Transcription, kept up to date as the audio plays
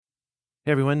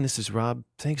Hey everyone, this is Rob.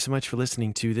 Thanks so much for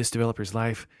listening to This Developer's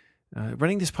Life.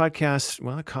 Running this podcast,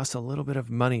 well, it costs a little bit of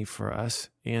money for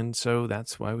us, and so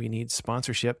that's why we need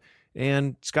sponsorship.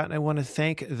 And Scott and I want to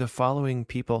thank the following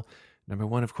people. Number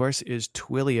one, of course, is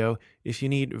Twilio. If you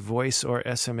need voice or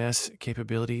SMS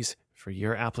capabilities for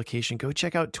your application, go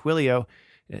check out Twilio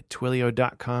at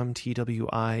twilio.com,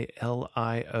 twilio.com.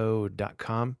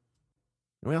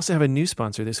 We also have a new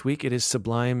sponsor this week. It is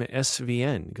Sublime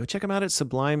SVN. Go check them out at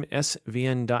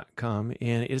sublimesvn.com.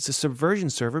 And it's a Subversion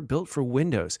server built for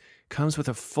Windows. Comes with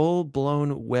a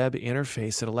full-blown web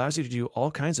interface that allows you to do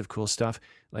all kinds of cool stuff,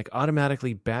 like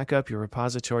automatically back up your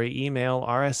repository, email,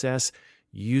 RSS,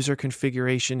 user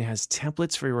configuration, has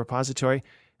templates for your repository.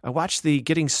 I watched the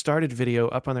Getting Started video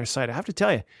up on their site. I have to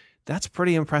tell you, that's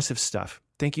pretty impressive stuff.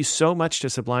 Thank you so much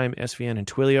to Sublime SVN and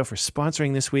Twilio for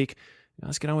sponsoring this week. Now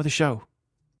let's get on with the show.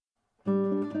 A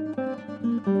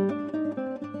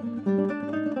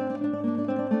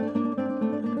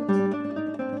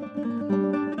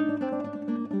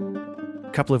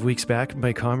couple of weeks back,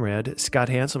 my comrade, Scott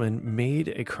Hanselman, made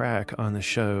a crack on the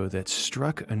show that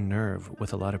struck a nerve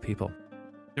with a lot of people.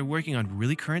 They're working on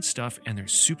really current stuff, and they're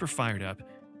super fired up.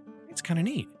 It's kind of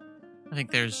neat. I think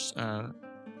there's a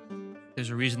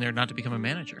reason there not to become a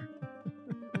manager.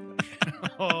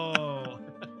 Oh,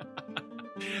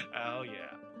 yeah.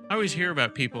 I always hear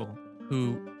about people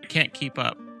who can't keep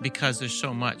up because there's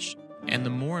so much. And the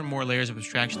more and more layers of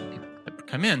abstraction that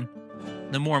come in,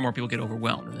 the more and more people get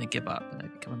overwhelmed and they give up and they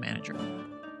become a manager.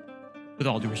 With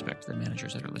all due respect to the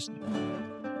managers that are listening.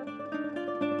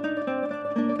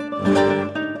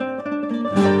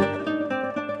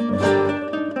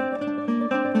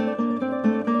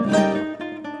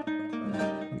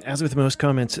 As with most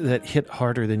comments that hit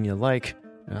harder than you like,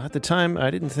 at the time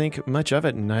I didn't think much of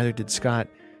it, and neither did Scott.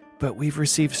 But we've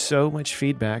received so much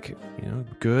feedback,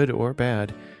 good or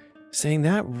bad, saying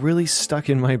that really stuck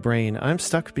in my brain. I'm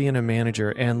stuck being a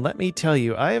manager, and let me tell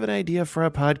you, I have an idea for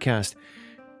a podcast.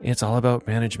 It's all about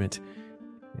management.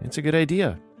 It's a good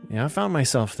idea. I found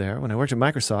myself there. When I worked at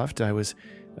Microsoft, I was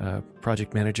a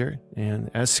project manager, and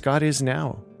as Scott is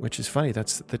now, which is funny,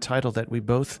 that's the title that we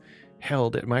both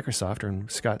held at Microsoft,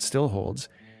 and Scott still holds.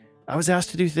 I was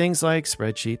asked to do things like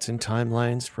spreadsheets and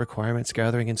timelines, requirements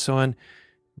gathering, and so on.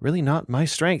 Really not my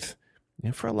strength.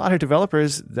 And for a lot of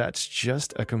developers, that's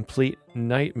just a complete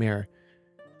nightmare.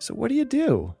 So what do you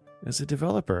do as a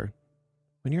developer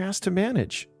when you're asked to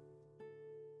manage?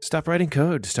 Stop writing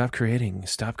code, stop creating,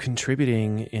 stop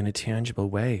contributing in a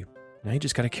tangible way. Now you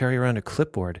just got to carry around a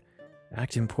clipboard,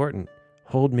 act important,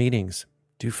 hold meetings,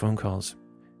 do phone calls,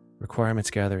 requirements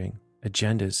gathering,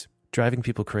 agendas, driving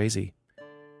people crazy.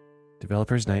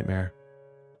 Developer's nightmare.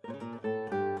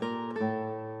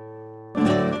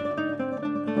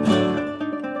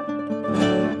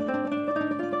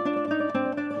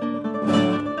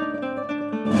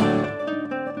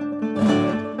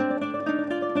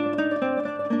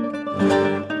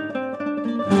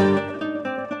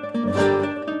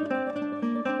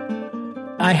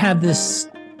 I have this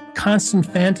constant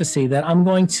fantasy that I'm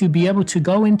going to be able to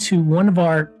go into one of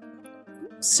our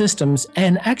systems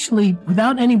and actually,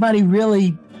 without anybody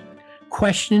really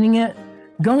questioning it,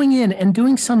 going in and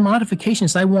doing some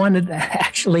modifications I wanted to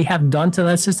actually have done to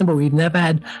that system, but we've never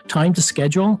had time to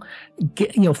schedule,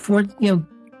 get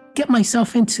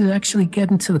myself into actually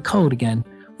get into the code again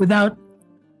without,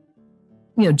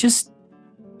 just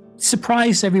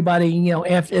surprise everybody,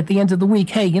 at the end of the week.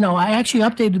 Hey, I actually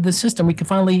updated the system. We can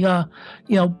finally,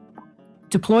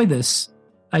 deploy this.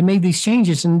 I made these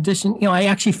changes. In addition, I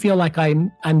actually feel like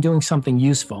I'm doing something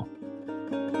useful.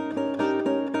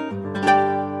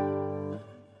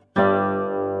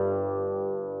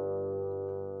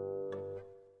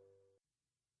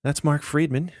 That's Mark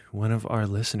Friedman, one of our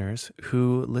listeners,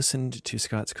 who listened to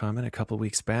Scott's comment a couple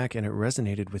weeks back and it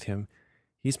resonated with him.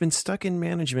 He's been stuck in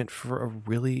management for a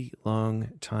really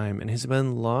long time and has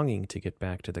been longing to get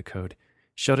back to the code.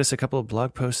 Showed us a couple of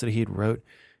blog posts that he'd wrote,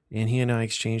 and he and I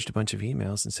exchanged a bunch of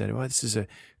emails and said, this is a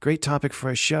great topic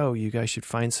for a show. You guys should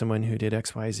find someone who did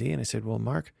X, Y, Z. And I said, well,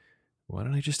 Mark, why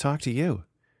don't I just talk to you?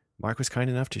 Mark was kind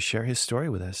enough to share his story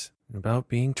with us about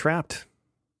being trapped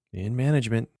in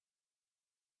management.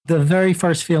 The very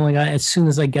first feeling, as soon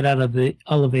as I get out of the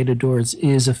elevator doors,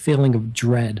 is a feeling of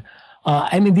dread.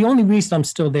 The only reason I'm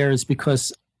still there is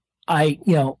because I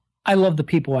love the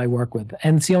people I work with.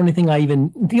 And it's the only thing that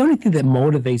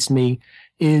motivates me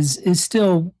is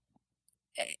still,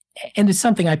 and it's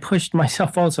something I pushed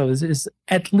myself also, is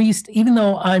at least, even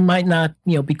though I might not,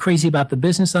 be crazy about the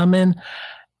business I'm in,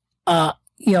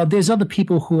 there's other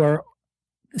people who are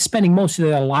spending most of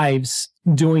their lives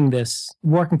doing this,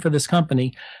 working for this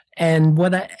company. And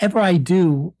whatever I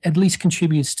do at least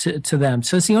contributes to them.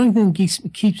 So it's the only thing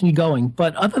that keeps me going.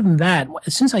 But other than that,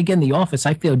 as soon as I get in the office,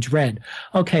 I feel dread.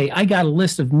 Okay, I got a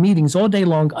list of meetings all day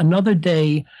long, another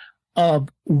day of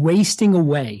wasting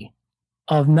away,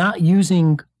 of not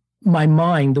using my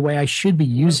mind the way I should be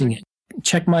using it.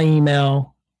 Check my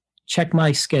email, check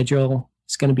my schedule.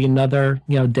 It's going to be another,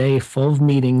 day full of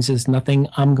meetings. There's nothing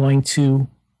I'm going to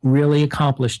really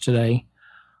accomplish today.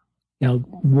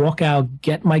 Walk out,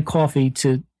 get my coffee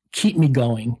to keep me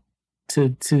going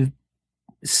to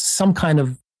some kind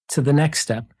of, to the next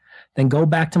step. Then go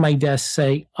back to my desk,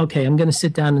 say, okay, I'm going to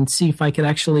sit down and see if I could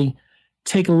actually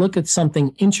take a look at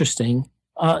something interesting.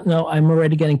 No, I'm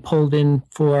already getting pulled in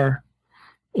for,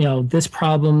 this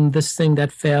problem, this thing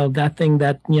that failed, that thing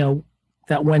that,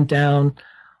 that went down.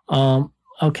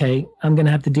 Okay, I'm going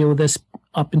to have to deal with this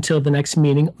up until the next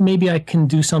meeting. Maybe I can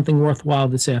do something worthwhile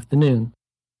this afternoon.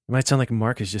 It might sound like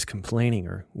Mark is just complaining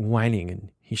or whining and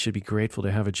he should be grateful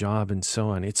to have a job and so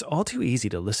on. It's all too easy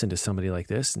to listen to somebody like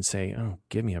this and say, oh,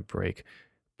 give me a break.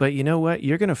 But you know what?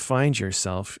 You're going to find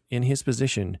yourself in his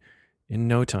position in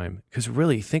no time. Because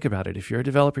really, think about it. If you're a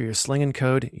developer, you're slinging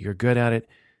code, you're good at it.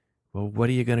 Well, what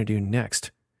are you going to do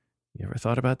next? You ever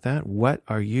thought about that? What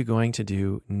are you going to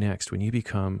do next when you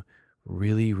become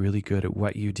really, really good at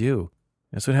what you do?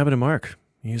 That's what happened to Mark.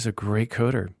 He's a great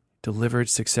coder. Delivered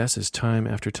successes time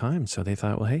after time. So they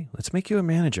thought, well, hey, let's make you a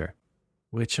manager.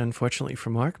 Which unfortunately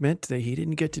for Mark meant that he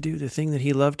didn't get to do the thing that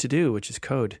he loved to do, which is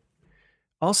code.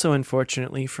 Also,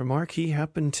 unfortunately for Mark, he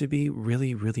happened to be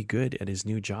really, really good at his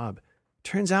new job.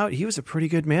 Turns out he was a pretty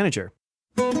good manager.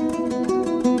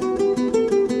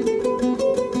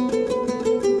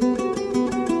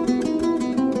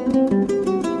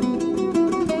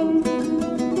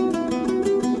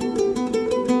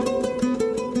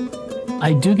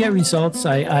 I do get results.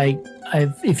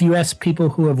 If you ask people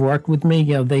who have worked with me,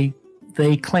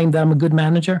 they claim that I'm a good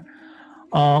manager.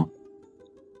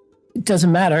 It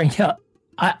doesn't matter.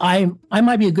 I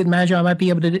might be a good manager. I might be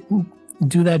able to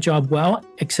do that job well,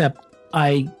 except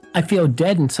I feel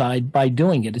dead inside by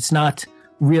doing it. It's not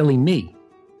really me.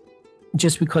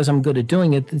 Just because I'm good at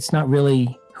doing it, it's not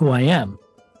really who I am.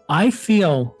 I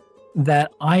feel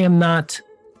that I am not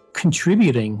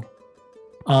contributing.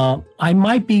 I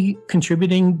might be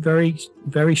contributing very,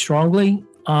 very strongly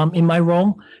in my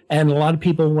role. And a lot of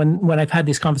people, when I've had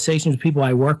these conversations with people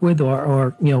I work with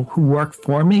or who work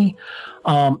for me,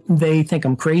 they think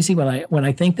I'm crazy when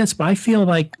I think this. But I feel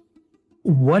like,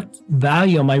 what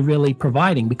value am I really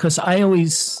providing? Because I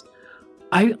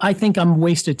think I'm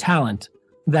wasted talent,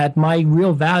 that my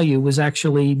real value was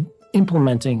actually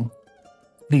implementing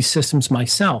these systems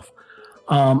myself.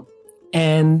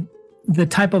 And the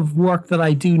type of work that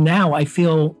I do now, I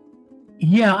feel,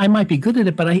 I might be good at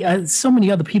it, but so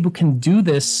many other people can do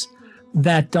this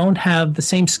that don't have the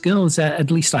same skills that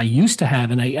at least I used to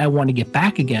have, and I want to get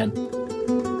back again.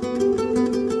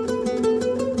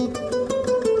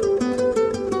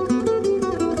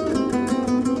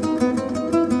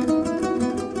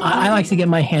 I like to get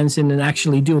my hands in and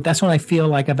actually do it. That's when I feel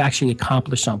like I've actually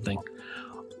accomplished something.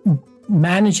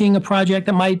 Managing a project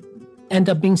that might end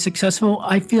up being successful,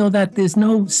 I feel that there's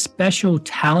no special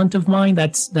talent of mine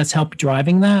that's helped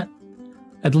driving that,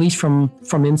 at least from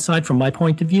inside, from my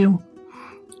point of view.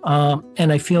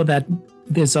 And I feel that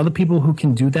there's other people who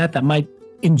can do that might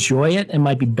enjoy it and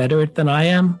might be better at it than I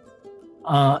am.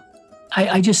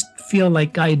 I just feel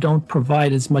like I don't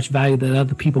provide as much value that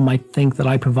other people might think that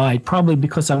I provide, probably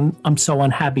because I'm so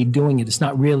unhappy doing it. It's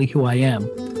not really who I am.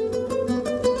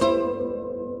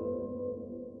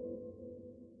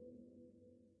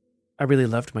 I really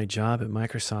loved my job at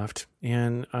Microsoft,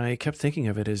 and I kept thinking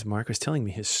of it as Mark was telling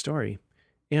me his story.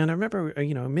 And I remember,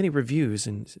 many reviews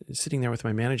and sitting there with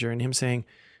my manager and him saying,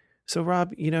 so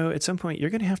Rob, at some point you're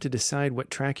going to have to decide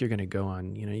what track you're going to go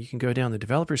on. You can go down the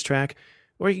developer's track,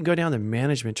 or you can go down the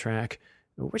management track.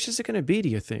 Which is it going to be, do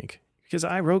you think? Because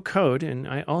I wrote code and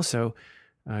I also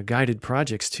guided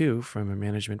projects too from a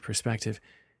management perspective,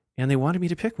 and they wanted me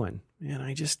to pick one. And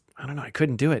I don't know, I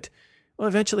couldn't do it. Well,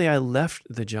 eventually I left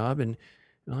the job and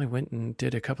I went and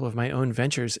did a couple of my own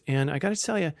ventures. And I got to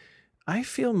tell you, I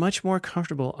feel much more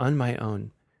comfortable on my own.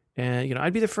 And,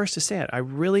 I'd be the first to say it. I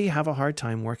really have a hard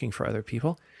time working for other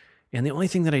people. And the only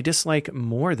thing that I dislike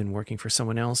more than working for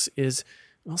someone else is,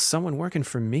 someone working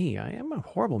for me. I am a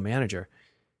horrible manager.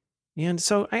 And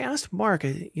so I asked Mark,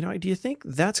 do you think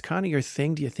that's kind of your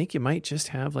thing? Do you think you might just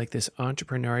have like this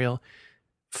entrepreneurial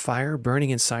fire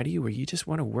burning inside of you where you just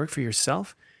want to work for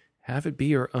yourself? Have it be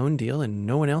your own deal and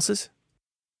no one else's?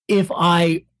 If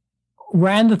I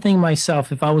ran the thing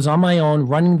myself, if I was on my own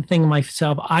running the thing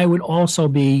myself, I would also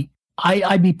be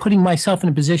I'd be putting myself in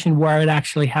a position where I'd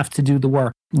actually have to do the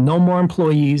work. No more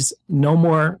employees,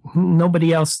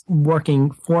 nobody else working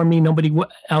for me, nobody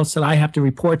else that I have to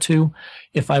report to.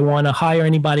 If I want to hire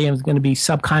anybody, I'm going to be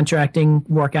subcontracting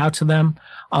work out to them.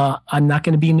 I'm not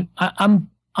going to be,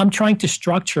 I'm trying to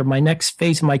structure my next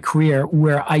phase of my career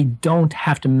where I don't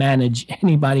have to manage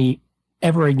anybody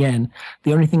ever again.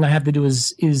 The only thing I have to do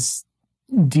is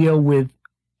deal with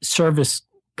service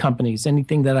companies,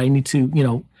 anything that I need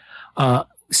to,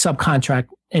 subcontract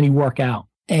any work out.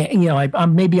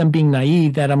 And, maybe I'm being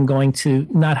naive that I'm going to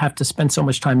not have to spend so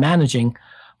much time managing,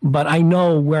 but I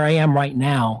know where I am right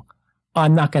now,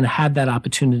 I'm not going to have that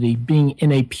opportunity being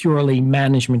in a purely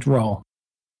management role.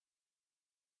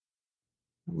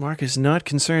 Mark is not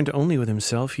concerned only with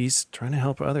himself. He's trying to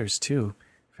help others too.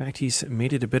 In fact, he's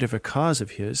made it a bit of a cause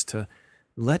of his to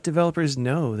let developers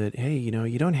know that, hey, you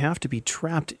don't have to be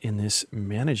trapped in this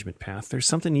management path. There's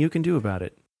something you can do about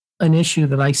it. An issue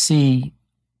that I see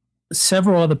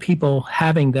several other people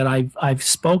having that I've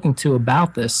spoken to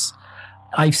about this.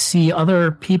 I see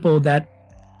other people that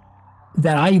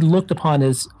I looked upon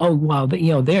as, oh wow, they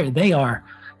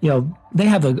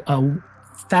have a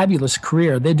fabulous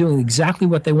career. They're doing exactly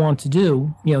what they want to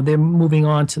do. They're moving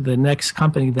on to the next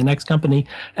company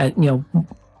at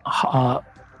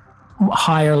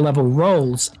higher level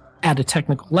roles at a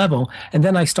technical level. And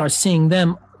then I start seeing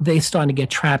them, they starting to get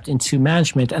trapped into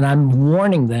management, and I'm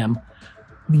warning them,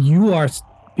 you are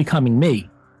becoming me.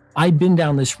 I've been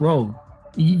down this road.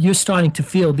 You're starting to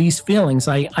feel these feelings.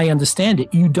 I understand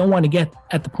it. You don't want to get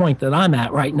at the point that I'm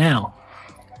at right now.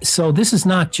 So this is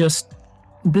not just,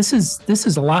 this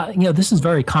is a lot, this is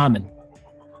very common.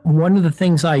 One of the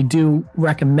things I do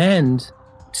recommend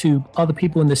to other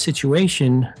people in this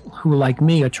situation who, like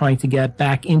me, are trying to get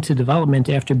back into development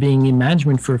after being in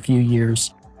management for a few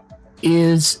years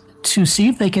is to see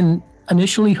if they can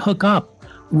initially hook up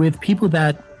with people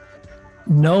that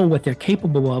know what they're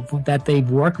capable of, that they've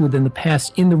worked with in the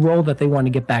past in the role that they want to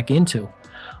get back into.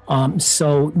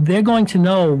 So they're going to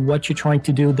know what you're trying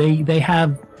to do. They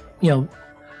have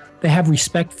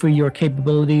respect for your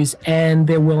capabilities, and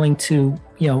they're willing to,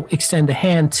 extend a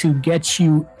hand to get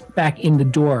you back in the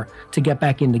door, to get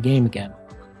back in the game again.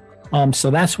 So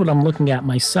that's what I'm looking at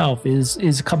myself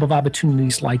is a couple of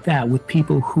opportunities like that with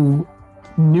people who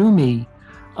knew me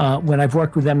when I've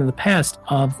worked with them in the past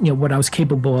of what I was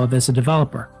capable of as a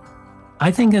developer.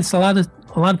 I think it's a lot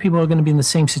of people are going to be in the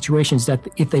same situations, that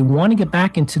if they want to get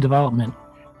back into development,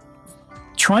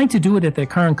 trying to do it at their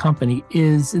current company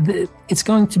it's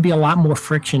going to be a lot more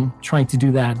friction trying to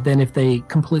do that than if they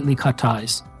completely cut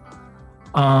ties.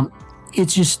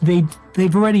 It's just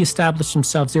they've already established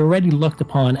themselves. They're already looked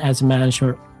upon as a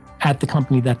manager at the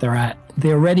company that they're at.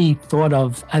 They're already thought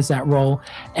of as that role,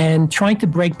 and trying to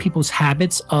break people's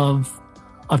habits of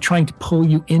trying to pull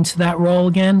you into that role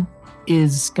again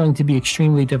is going to be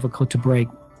extremely difficult to break.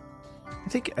 I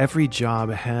think every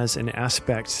job has an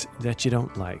aspect that you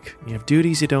don't like. You have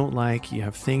duties you don't like, you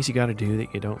have things you got to do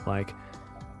that you don't like.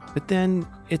 But then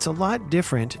it's a lot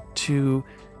different to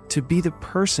be the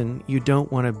person you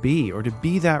don't want to be, or to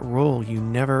be that role you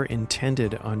never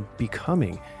intended on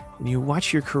becoming. And you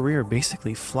watch your career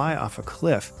basically fly off a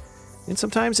cliff. And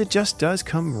sometimes it just does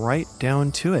come right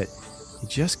down to it. You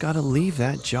just got to leave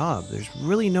that job. There's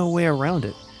really no way around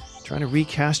it. Trying to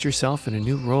recast yourself in a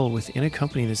new role within a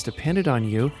company that's depended on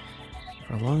you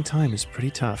for a long time is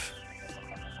pretty tough.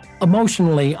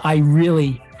 Emotionally, I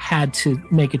really had to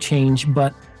make a change,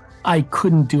 but I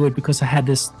couldn't do it because I had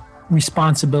this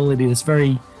responsibility, this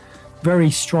very,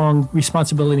 very strong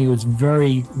responsibility. It was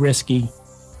very risky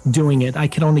doing it. I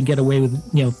could only get away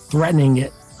with, threatening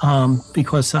it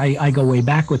because I go way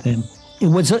back with him.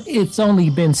 It's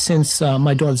only been since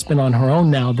my daughter's been on her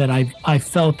own now that I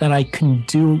felt that I can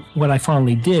do what I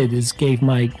finally did, is gave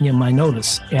my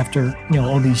notice after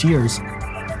all these years.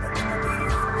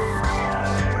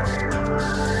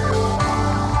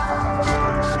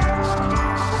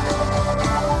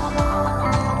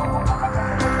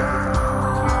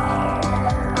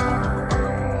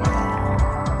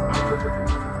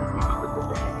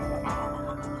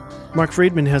 Mark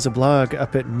Friedman has a blog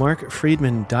up at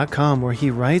markfriedman.com where he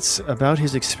writes about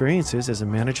his experiences as a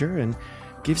manager and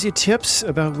gives you tips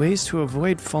about ways to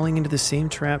avoid falling into the same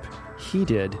trap he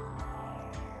did.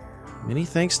 Many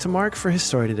thanks to Mark for his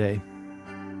story today.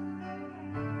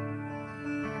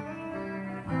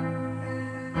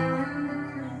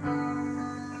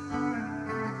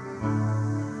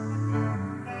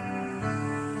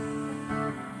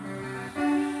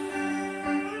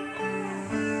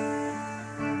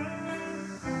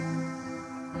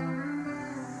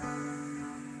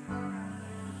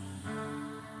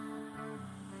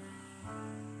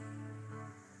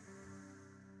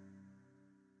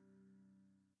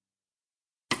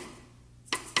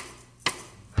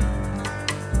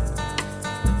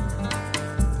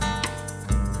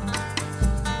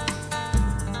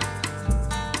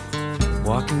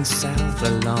 going south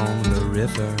along the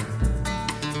river.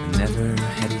 Never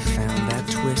had he found that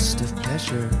twist of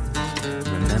pleasure,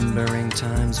 remembering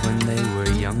times when they were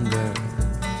younger,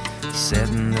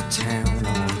 setting the town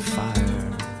on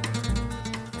fire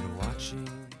and watching.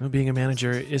 Well, being a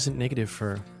manager isn't negative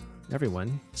for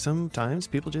everyone. Sometimes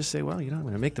people just say, well, I'm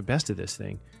going to make the best of this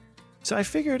thing. So I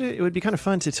figured it would be kind of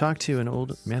fun to talk to an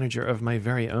old manager of my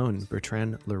very own,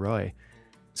 Bertrand Leroy.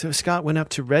 So Scott went up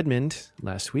to Redmond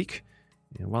last week,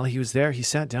 and while he was there, he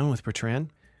sat down with Bertrand.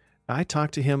 I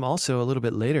talked to him also a little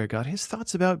bit later, got his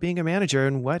thoughts about being a manager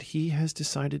and what he has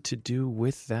decided to do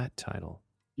with that title.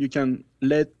 You can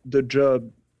let the job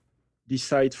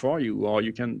decide for you, or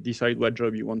you can decide what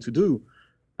job you want to do.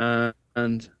 It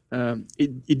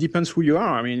depends who you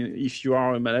are. I mean, if you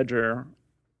are a manager,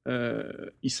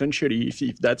 essentially,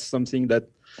 if that's something that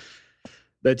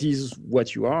is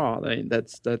what you are, then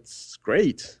that's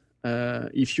great.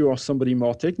 If you are somebody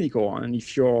more technical, and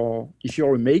if you're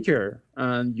a maker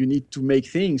and you need to make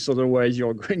things, otherwise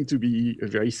you're going to be a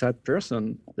very sad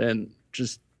person, then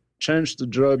just change the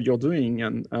job you're doing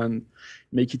and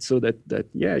make it so that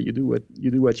you do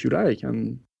what you like.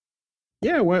 And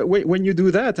when you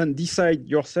do that and decide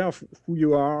yourself who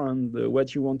you are and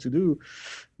what you want to do,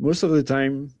 most of the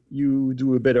time you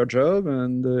do a better job,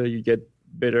 and you get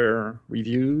better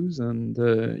reviews, and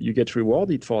you get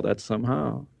rewarded for that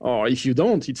somehow. Or if you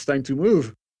don't, it's time to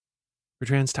move.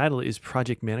 Bertrand's title is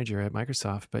project manager at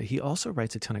Microsoft, but he also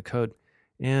writes a ton of code.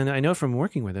 And I know from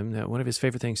working with him that one of his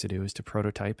favorite things to do is to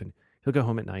prototype, and he'll go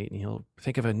home at night and he'll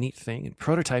think of a neat thing and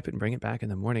prototype it and bring it back in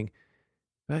the morning.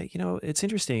 But, it's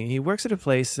interesting. He works at a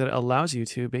place that allows you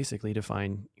to basically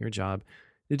define your job,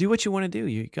 to do what you want to do.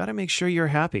 You got to make sure you're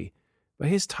happy. But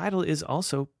his title is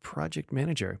also project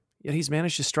manager. Yet he's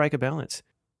managed to strike a balance.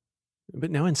 But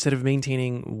now instead of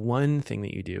maintaining one thing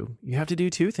that you do, you have to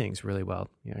do two things really well.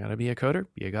 You got to be a coder,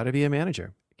 you got to be a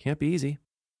manager. It can't be easy.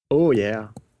 Oh, yeah.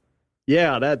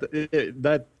 Yeah, that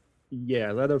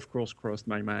of course crossed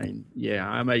my mind.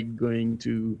 Yeah, am I going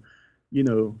to,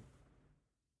 do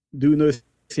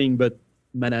nothing but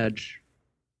manage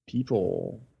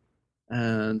people?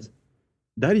 And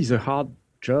that is a hard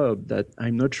job that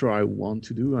I'm not sure I want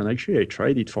to do. And actually, I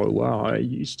tried it for a while. I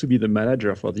used to be the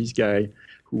manager for this guy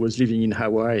who was living in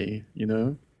Hawaii,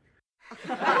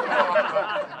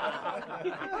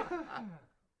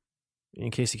 In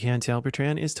case you can't tell,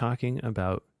 Bertrand is talking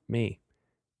about me.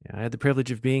 I had the privilege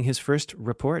of being his first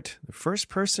report, the first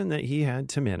person that he had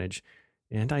to manage.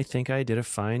 And I think I did a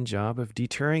fine job of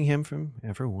deterring him from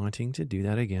ever wanting to do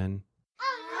that again.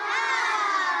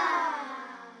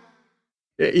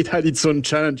 It had its own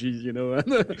challenges, and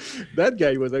that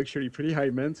guy was actually pretty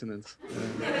high maintenance.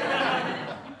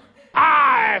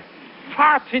 I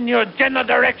fart in your general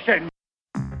direction.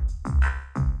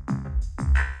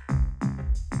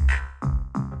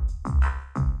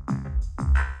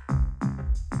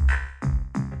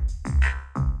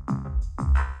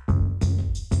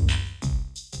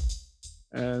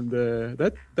 And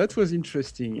that was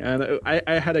interesting. And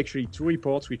I had actually 2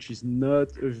 reports, which is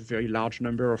not a very large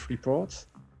number of reports.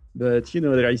 But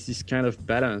there is this kind of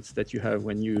balance that you have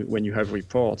when you have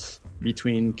reports,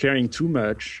 between caring too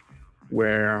much,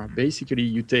 where basically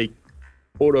you take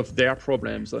all of their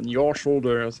problems on your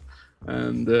shoulders,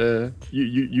 and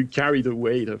you carry the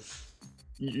weight of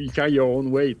you carry your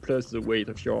own weight plus the weight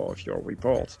of your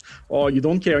reports, or you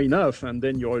don't care enough, and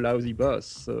then you're a lousy boss.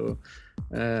 So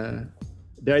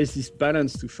there is this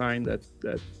balance to find that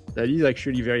is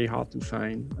actually very hard to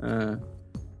find,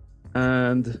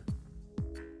 and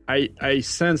I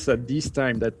sense that this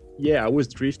time that I was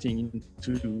drifting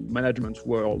into management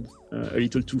world a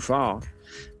little too far,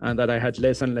 and that I had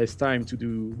less and less time to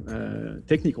do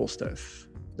technical stuff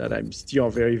that I'm still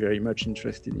very, very much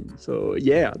interested in. So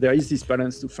there is this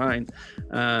balance to find,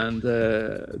 and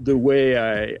the way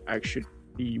I actually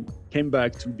came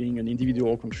back to being an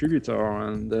individual contributor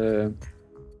and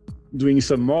doing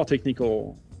some more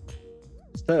technical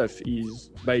stuff is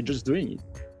by just doing it.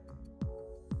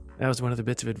 That was one of the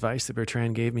bits of advice that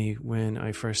Bertrand gave me when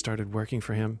I first started working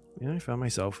for him. I found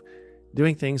myself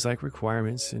doing things like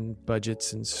requirements and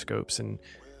budgets and scopes and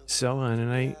so on,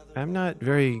 and I'm not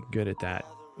very good at that.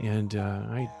 And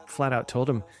I flat out told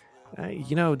him,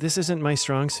 this isn't my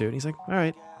strong suit. And he's like, all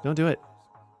right, don't do it.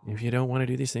 If you don't want to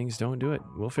do these things, don't do it.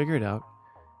 We'll figure it out.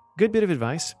 Good bit of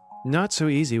advice. Not so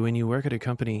easy when you work at a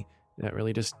company that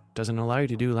really just doesn't allow you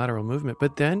to do lateral movement.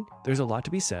 But then there's a lot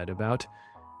to be said about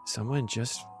someone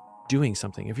just doing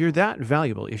something. If you're that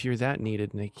valuable, if you're that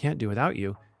needed, and they can't do without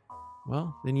you,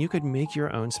 well, then you could make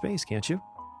your own space, can't you?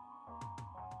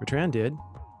 Bertrand did.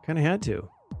 Kind of had to.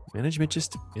 Management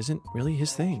just isn't really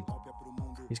his thing.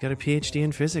 He's got a PhD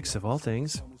in physics, of all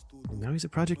things. And now he's a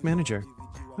project manager.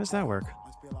 How does that work?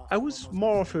 I was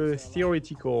more of a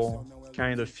theoretical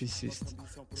kind of physicist.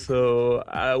 So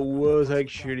I was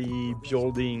actually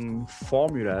building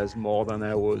formulas more than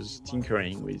I was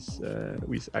tinkering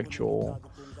with actual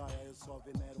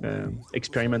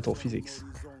experimental physics.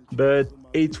 But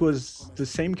it was the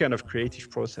same kind of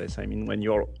creative process. I mean, when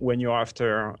you're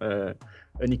after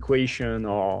an equation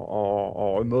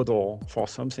or a model for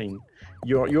something,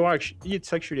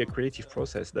 it's actually a creative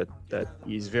process that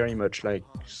is very much like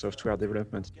software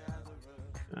development.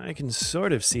 I can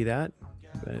sort of see that,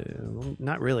 but well,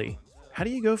 not really. How do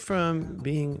you go from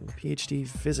being a PhD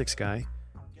physics guy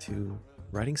to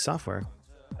writing software?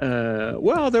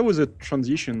 Well, there was a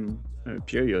transition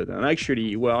period, and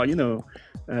actually, well,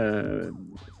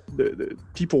 the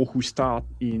people who start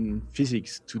in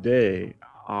physics today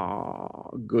are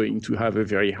going to have a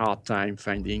very hard time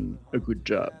finding a good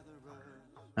job.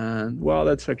 And well,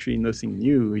 that's actually nothing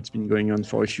new. It's been going on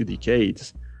for a few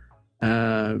decades.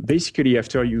 Basically,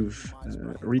 after you've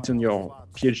written your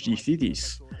PhD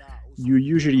thesis, you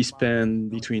usually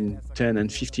spend between 10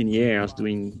 and 15 years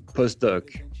doing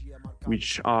postdoc,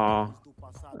 which are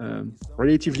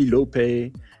relatively low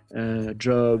pay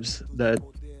jobs that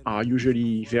are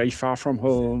usually very far from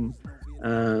home,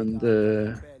 and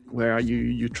where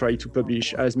you try to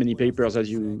publish as many papers as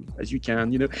you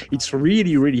can. It's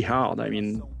really, really hard. I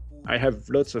mean, I have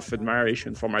lots of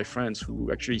admiration for my friends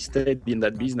who actually stayed in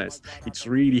that business. It's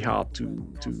really hard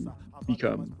to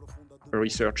become a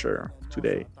researcher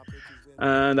today.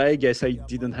 And I guess I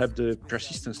didn't have the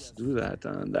persistence to do that.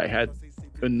 And I had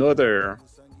another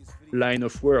line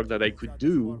of work that I could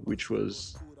do, which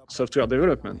was software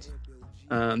development.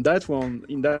 And that one,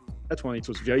 it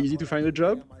was very easy to find a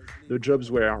job. The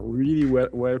jobs were really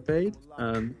well paid.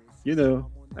 And,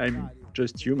 I'm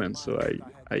just human. So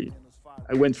I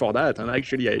went for that. And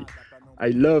actually, I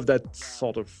love that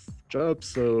sort of job.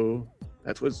 So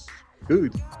that was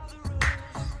good.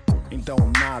 Então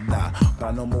nada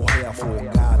pra não morrer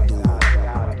afogado.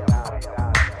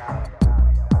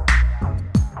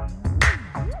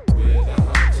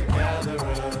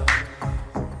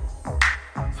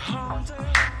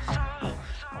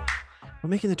 Well,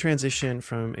 making the transition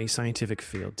from a scientific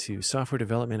field to software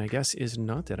development, I guess, is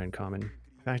not that uncommon.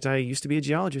 In fact, I used to be a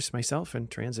geologist myself and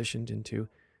transitioned into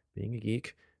being a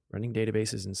geek, running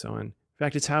databases and so on. In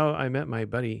fact, it's how I met my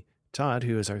buddy Todd,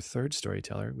 who is our third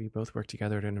storyteller. We both worked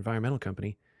together at an environmental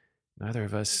company, neither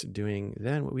of us doing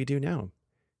then what we do now.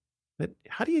 But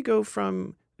how do you go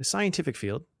from a scientific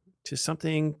field to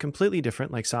something completely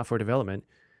different like software development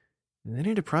and then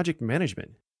into project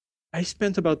management? I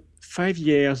spent about 5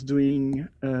 years doing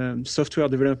software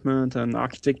development and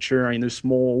architecture in a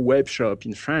small web shop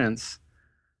in France.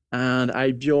 And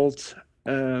I built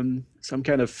some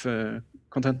kind of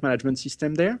content management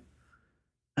system there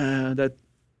that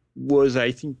was,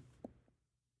 I think,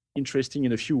 interesting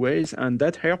in a few ways. And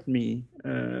that helped me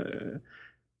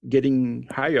getting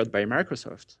hired by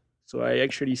Microsoft. So I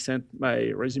actually sent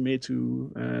my resume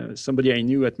to somebody I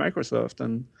knew at Microsoft,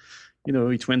 and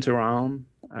it went around.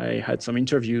 I had some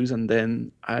interviews, and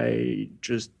then I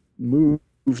just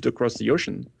moved across the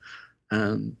ocean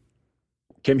and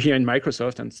came here in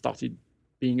Microsoft and started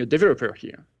being a developer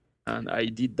here. And I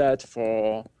did that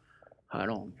for how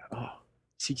long?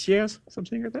 6 years,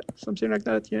 something like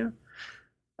that, yeah.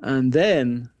 And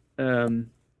then the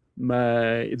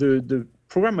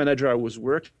program manager I was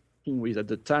working with at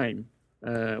the time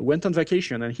went on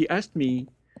vacation, and he asked me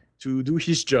to do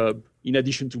his job in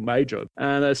addition to my job.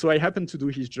 And so I happened to do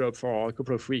his job for a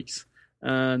couple of weeks,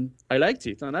 and I liked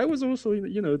it. And I was also,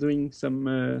 doing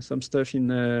some stuff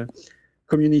in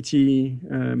community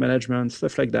management,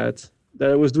 stuff like that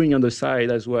I was doing on the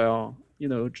side as well,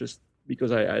 just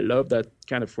because I love that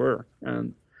kind of work.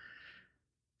 And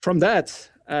from that,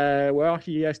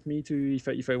 he asked me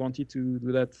if I wanted to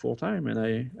do that full time,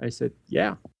 and I said,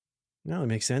 yeah. No, that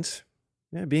makes sense.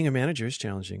 Yeah, being a manager is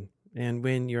challenging. And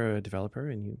when you're a developer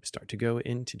and you start to go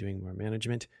into doing more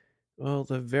management, well,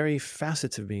 the very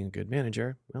facets of being a good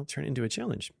manager, turn into a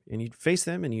challenge. And you face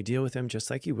them and you deal with them just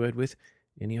like you would with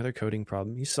any other coding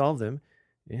problem. You solve them.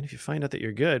 And if you find out that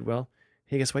you're good, well,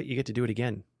 hey, guess what? You get to do it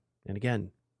again and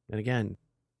again and again.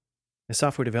 As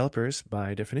software developers,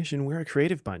 by definition, we're a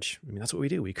creative bunch. I mean, that's what we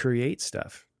do. We create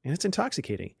stuff, and it's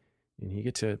intoxicating. And you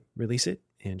get to release it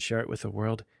and share it with the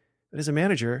world. But as a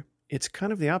manager, it's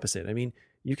kind of the opposite. I mean,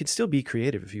 you can still be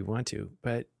creative if you want to,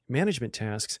 but management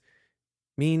tasks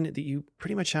mean that you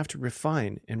pretty much have to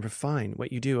refine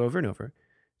what you do over and over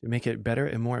to make it better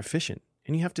and more efficient.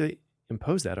 And you have to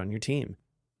impose that on your team.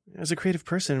 As a creative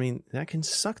person, I mean, that can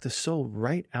suck the soul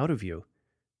right out of you.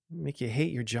 make you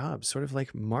hate your job, sort of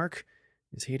like Mark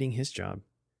is hating his job.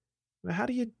 But how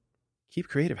do you keep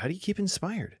creative? How do you keep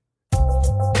inspired?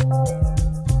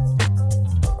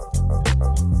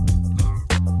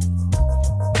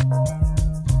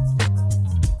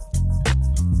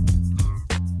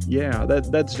 Yeah,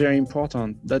 that's very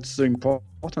important. That's the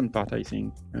important part, I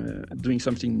think. Doing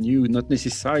something new, not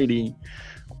necessarily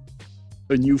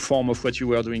a new form of what you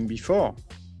were doing before.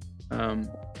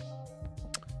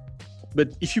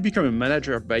 But if you become a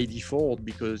manager by default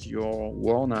because you're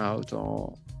worn out,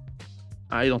 or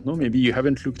I don't know, maybe you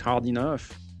haven't looked hard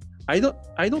enough. I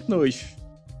don't know if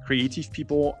creative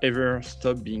people ever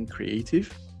stop being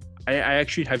creative. I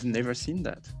actually have never seen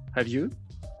that. Have you?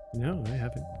 No, I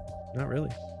haven't. Not really.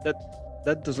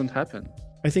 That doesn't happen.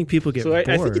 I think people get bored.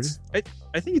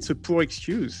 I think it's a poor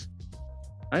excuse.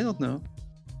 I don't know.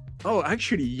 Oh,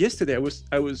 actually, yesterday I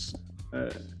was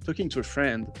talking to a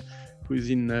friend who's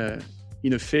in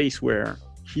a phase where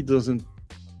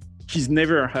he's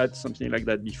never had something like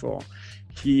that before.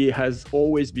 He has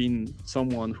always been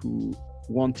someone who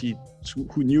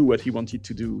knew what he wanted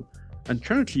to do, and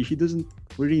currently he doesn't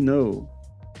really know.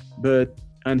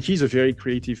 And he's a very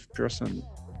creative person,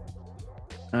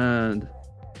 and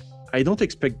I don't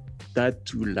expect that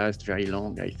to last very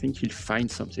long. I think he'll find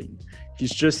something.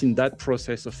 He's just in that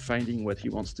process of finding what he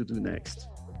wants to do next.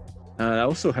 I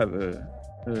also have a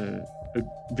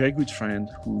very good friend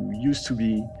who used to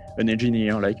be an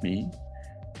engineer like me.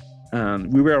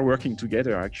 And we were working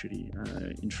together actually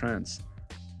in France.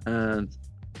 And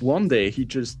one day he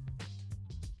just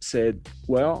said,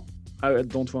 well, I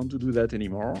don't want to do that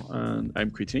anymore and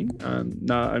I'm quitting. And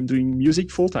now I'm doing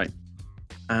music full time.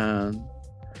 And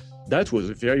that was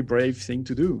a very brave thing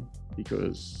to do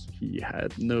because he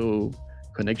had no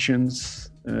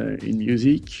connections in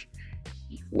music.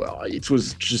 Well, it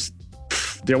was just,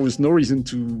 there was no reason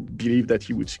to believe that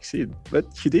he would succeed, but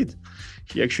he did.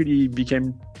 He actually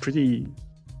became pretty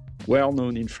well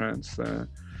known in France.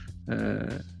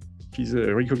 He's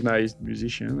a recognized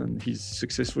musician and he's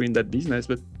successful in that business.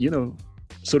 But,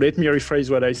 so let me rephrase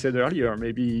what I said earlier.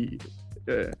 Maybe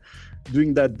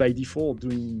doing that by default,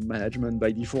 doing management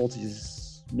by default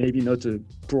is maybe not a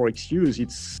poor excuse.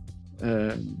 It's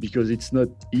because it's not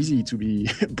easy to be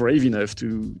brave enough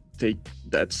to take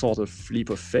that sort of leap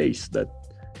of faith that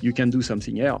you can do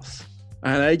something else.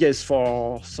 And I guess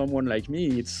for someone like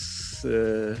me, it's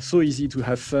so easy to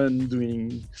have fun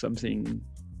doing something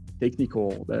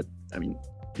technical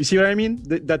you see what I mean?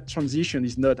 That transition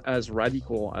is not as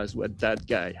radical as what that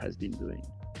guy has been doing.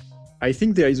 I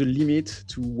think there is a limit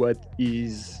to what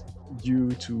is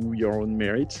due to your own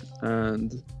merit,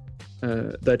 and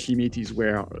that limit is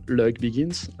where luck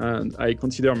begins. And I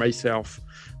consider myself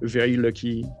a very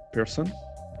lucky person.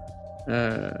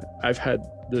 I've had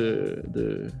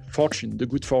the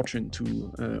good fortune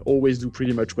to always do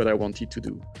pretty much what I wanted to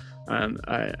do. And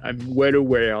I'm well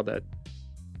aware that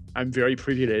I'm very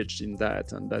privileged in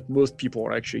that, and that most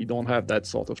people actually don't have that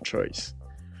sort of choice.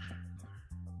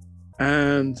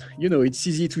 And, it's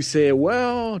easy to say,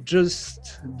 well,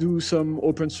 just do some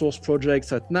open source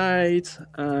projects at night,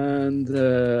 and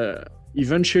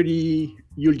eventually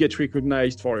you'll get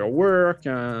recognized for your work,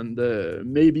 and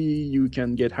maybe you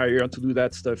can get hired to do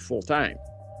that stuff full time.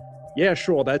 Yeah,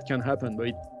 sure, that can happen, but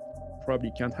it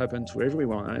probably can't happen to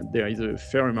everyone. And there is a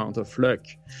fair amount of luck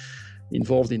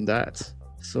involved in that.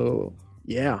 So,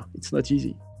 yeah, it's not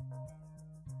easy.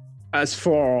 As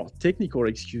for technical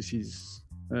excuses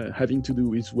having to do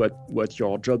with what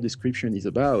your job description is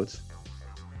about,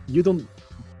 you don't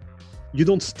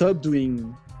stop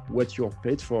doing what you're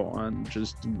paid for and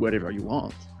just do whatever you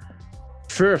want.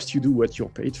 First, you do what you're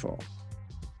paid for.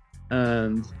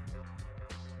 And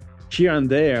here and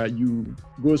there, you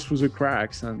go through the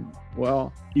cracks. And,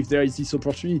 well, if there is this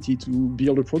opportunity to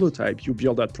build a prototype, you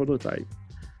build that prototype.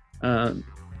 And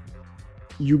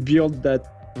you build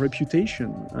that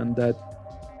reputation and that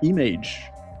image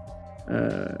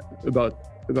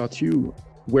about you,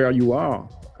 where you are.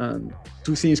 And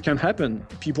two things can happen.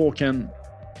 People can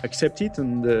accept it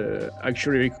and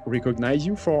actually recognize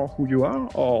you for who you are,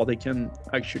 or they can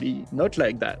actually not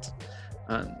like that.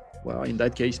 And, well, in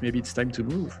that case, maybe it's time to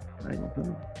move. I don't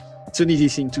know. It's an easy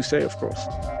thing to say, of course.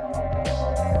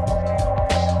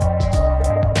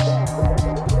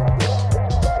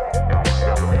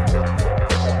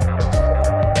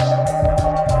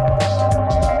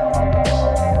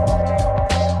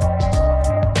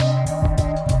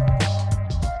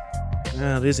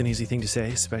 Well, it is an easy thing to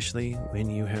say, especially when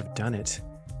you have done it.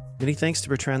 Many thanks to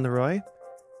Bertrand Leroy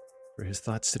for his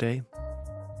thoughts today.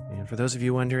 And for those of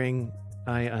you wondering,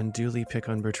 I unduly pick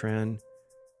on Bertrand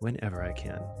whenever I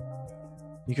can.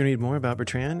 You can read more about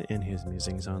Bertrand and his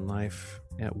musings on life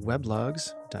at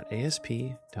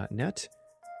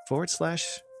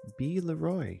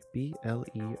weblogs.asp.net/BLeroy,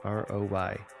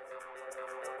 BLEROY.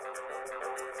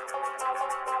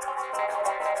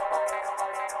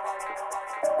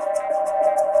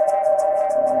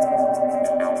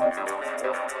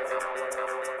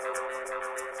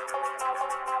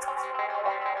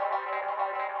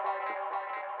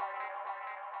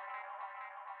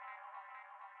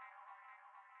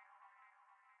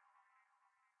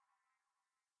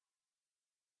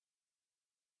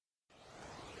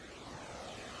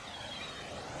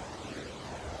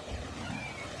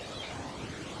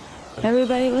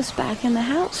 Everybody was back in the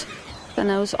house,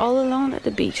 and I was all alone at the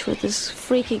beach with this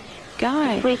freaky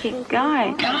guy.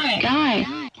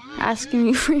 Asking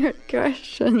me weird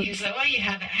questions. You say, well, you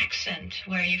have an accent.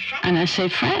 Where are you from? And I say,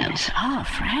 France. Oh,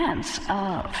 France.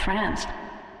 Oh, France.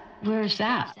 Where's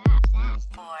that?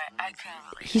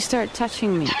 He started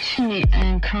touching me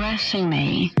and caressing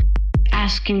me,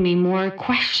 asking me more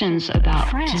questions about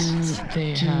France.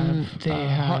 They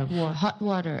have hot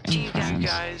water in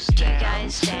France. Do you guys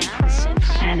dance in France?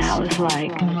 And I was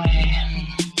like,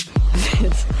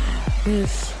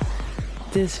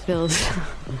 this feels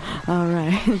all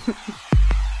right.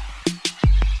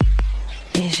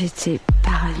 Et j'étais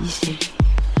paralysée.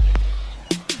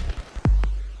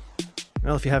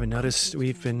 Well, if you haven't noticed,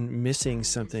 we've been missing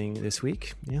something this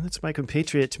week. Yeah, that's my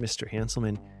compatriot, Mr.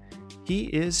 Hanselman. He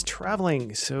is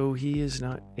traveling, so he is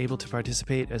not able to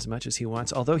participate as much as he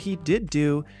wants, although he did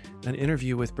do an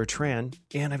interview with Bertrand,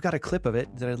 and I've got a clip of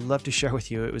it that I'd love to share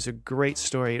with you. It was a great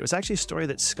story. It was actually a story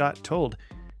that Scott told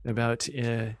about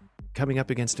coming up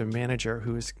against a manager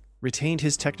who has retained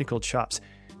his technical chops.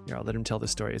 Here, I'll let him tell the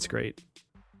story. It's great.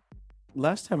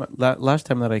 Last time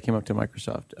that I came up to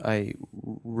Microsoft, I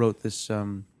wrote this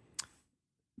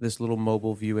little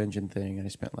mobile view engine thing, and I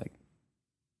spent like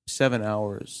 7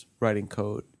 hours writing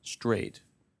code straight,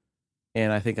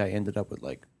 and I think I ended up with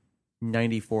like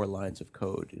 94 lines of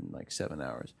code in like 7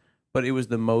 hours. But it was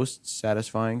the most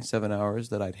satisfying 7 hours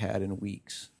that I'd had in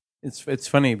weeks. It's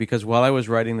funny because while I was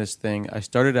writing this thing, I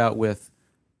started out with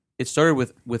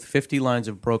 50 lines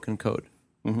of broken code.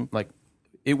 Mm-hmm. Like,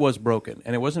 it was broken,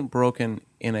 and it wasn't broken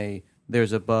in a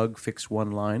there's a bug, fix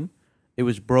one line. It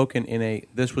was broken in a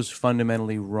this was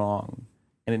fundamentally wrong,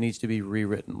 and it needs to be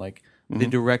rewritten. Like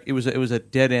it was a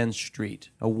dead end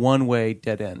street, a one-way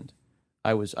dead end.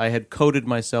 I had coded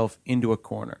myself into a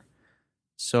corner.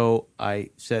 So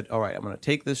I said, all right, I'm going to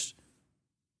take this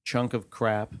chunk of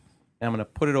crap, and I'm going to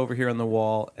put it over here on the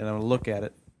wall, and I'm going to look at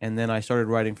it. And then I started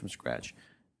writing from scratch.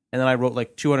 And then I wrote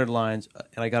like 200 lines,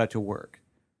 and I got it to work.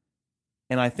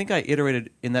 And I think I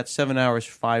iterated in that 7 hours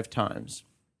 5 times.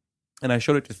 And I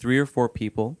showed it to 3 or 4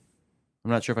 people.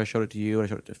 I'm not sure if I showed it to you. I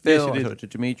showed it to Phil. Yes, I showed it to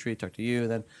Dimitri. Talked to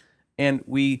you. And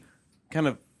we kind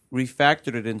of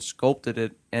refactored it and sculpted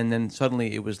it. And then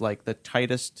suddenly it was like the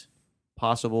tightest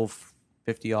possible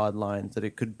 50-odd lines that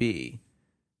it could be.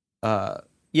 Yeah,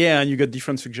 and you got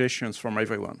different suggestions from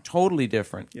everyone. Totally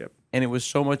different. Yep. And it was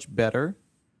so much better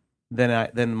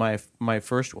than my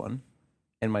first one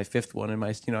and my fifth one and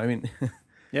my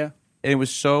Yeah. And it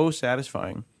was so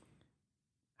satisfying.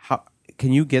 How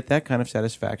can you get that kind of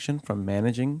satisfaction from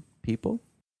managing people?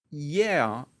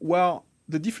 Yeah. Well,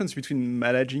 the difference between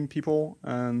managing people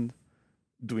and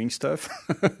doing stuff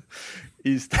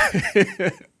is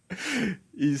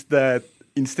that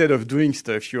instead of doing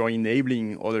stuff, you're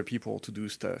enabling other people to do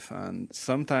stuff. And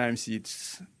sometimes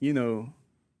it's,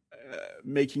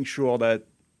 making sure that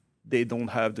they don't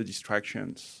have the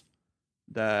distractions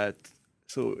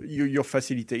so you're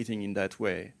facilitating in that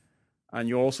way. And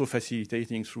you're also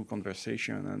facilitating through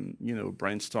conversation and,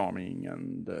 brainstorming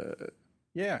and,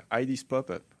 ideas pop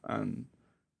up. And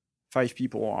 5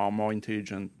 people are more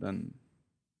intelligent than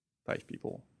 5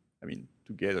 people. I mean,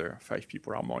 together, 5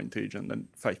 people are more intelligent than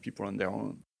 5 people on their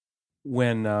own.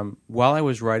 When while I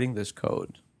was writing this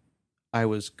code, I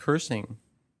was cursing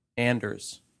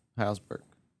Anders Heilsberg,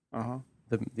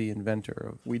 the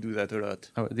inventor of. We do that a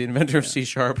lot. The inventor of C#.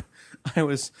 I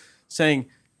was saying,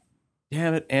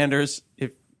 "Damn it, Anders!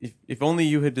 If only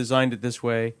you had designed it this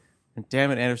way." And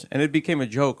damn it, Anders! And it became a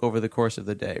joke over the course of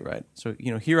the day, right? So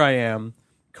here I am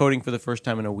coding for the first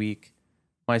time in a week.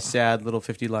 My sad little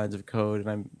 50 lines of code, and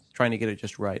I'm trying to get it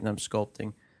just right, and I'm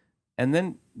sculpting. And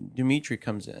then Dimitri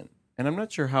comes in, and I'm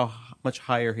not sure how much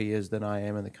higher he is than I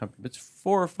am in the company, but it's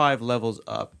 4 or 5 levels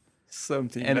up.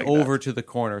 Something and like over that. to the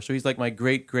corner. So he's like my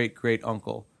great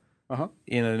uncle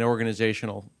in an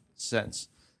organizational sense.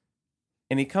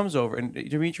 And he comes over, and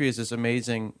Dimitri is this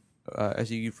amazing, is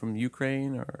he from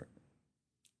Ukraine or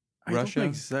Russia? I don't know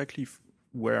exactly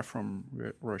where from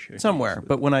Russia. Somewhere,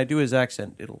 but when I do his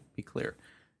accent, it'll be clear.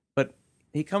 But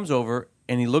he comes over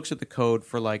and he looks at the code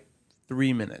for like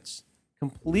 3 minutes,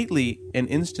 completely and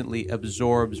instantly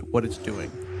absorbs what it's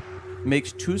doing,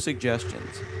 makes 2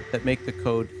 suggestions that make the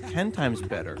code 10 times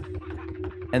better,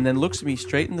 and then looks at me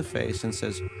straight in the face and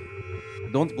says,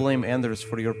 "Don't blame Anders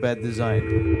for your bad design.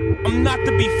 I'm not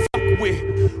to be fucked with."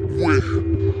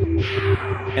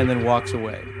 And then walks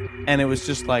away. And it was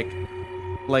just like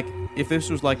if this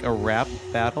was like a rap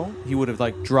battle, he would have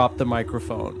like dropped the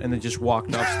microphone and then just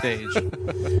walked off stage.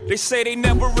 They say they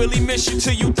never really miss you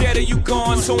till you dead or you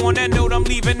gone. So on that note, I'm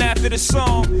leaving after the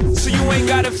song. So you ain't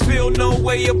gotta feel no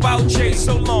way about Jay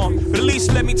so long. But at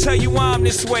least let me tell you why I'm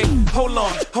this way. Hold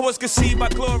on, I was conceived by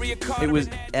Gloria Carter. It was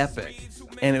epic.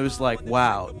 And it was like,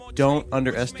 wow, don't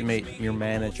underestimate your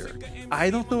manager.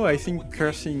 I don't know. I think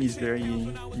cursing is very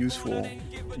useful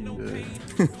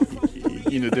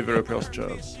in a developer's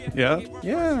job. Yeah?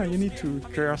 Yeah, you need to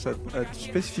curse at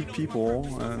specific people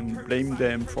and blame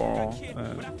them for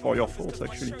your faults,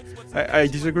 actually. I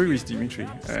disagree with Dimitri.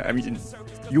 I mean,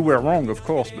 you were wrong, of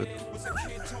course,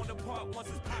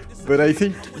 but I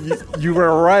think you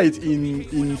were right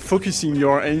in focusing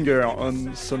your anger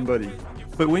on somebody.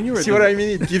 But when you were see what I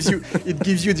mean? It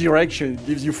gives you direction. It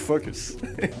gives you focus.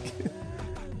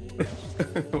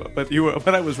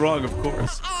 but I was wrong, of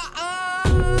course.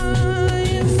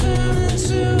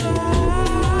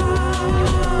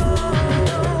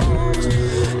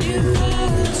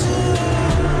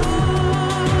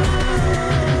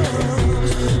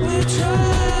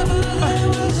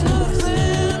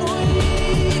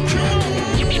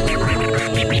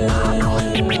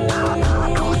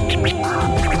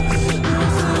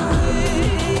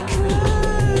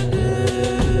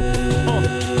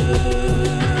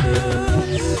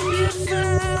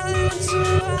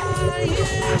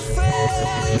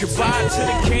 Goodbye to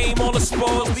the game, all the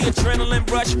spoils, the adrenaline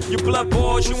rush. Your blood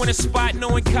boils, you in a spot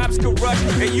knowing cops can rush.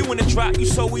 And you in a drop, you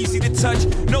so easy to touch.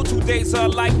 No 2 days are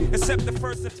alike, except the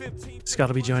first of 15. Scott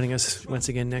will be joining us once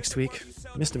again next week.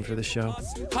 Missed him for the show.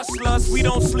 Hustlers, we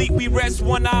don't sleep, we rest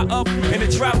one eye up. And the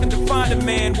drought can define a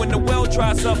man when the well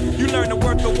dries up. You learn to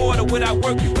work the water, without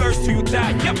work you thirst till you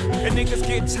die. Yep, and niggas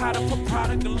get tired of a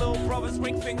product. The little brothers,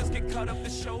 ring fingers get cut up to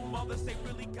show mothers they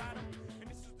really got them.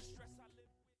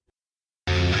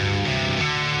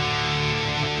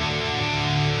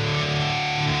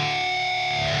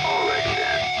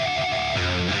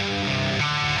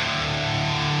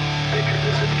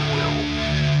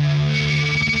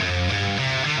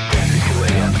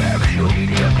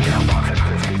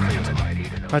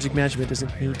 Project management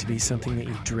doesn't need to be something that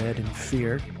you dread and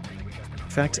fear. In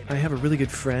fact, I have a really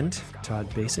good friend, Todd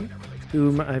Basin,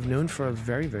 whom I've known for a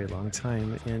very, very long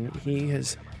time, and he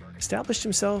has established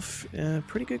himself a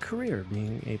pretty good career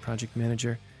being a project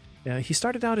manager. He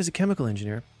started out as a chemical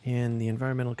engineer in the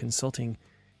environmental consulting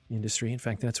industry. In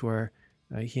fact, that's where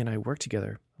he and I worked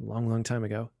together a long, long time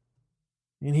ago.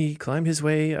 And he climbed his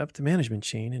way up the management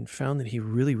chain and found that he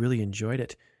really, really enjoyed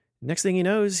it. Next thing he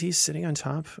knows, he's sitting on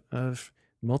top of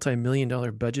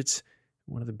multi-million-dollar budgets,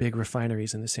 one of the big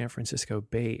refineries in the San Francisco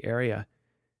Bay Area.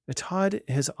 Todd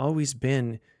has always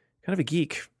been kind of a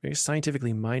geek, very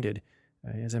scientifically minded.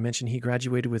 As I mentioned, he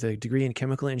graduated with a degree in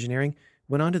chemical engineering,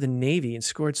 went on to the Navy, and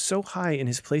scored so high in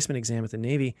his placement exam at the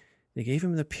Navy, they gave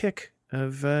him the pick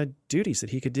of duties that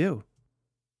he could do.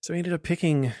 So he ended up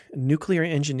picking nuclear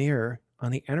engineer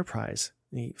on the Enterprise,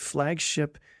 the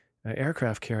flagship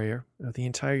aircraft carrier of the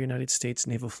entire United States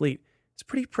Naval Fleet. It's a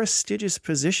pretty prestigious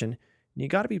position, and you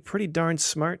got to be pretty darn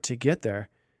smart to get there.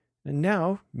 And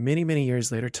now, many, many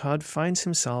years later, Todd finds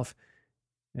himself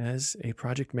as a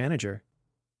project manager.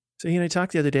 So he and I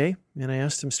talked the other day, and I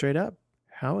asked him straight up,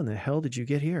 how in the hell did you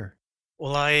get here?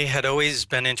 Well, I had always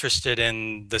been interested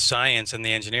in the science and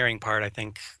the engineering part. I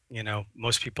think,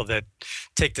 most people that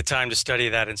take the time to study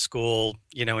that in school,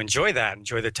 enjoy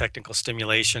the technical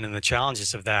stimulation and the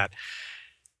challenges of that.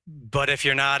 But if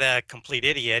you're not a complete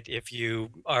idiot, if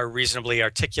you are reasonably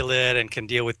articulate and can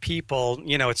deal with people,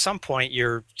 at some point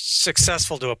you're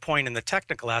successful to a point in the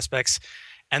technical aspects,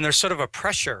 and there's sort of a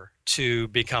pressure to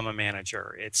become a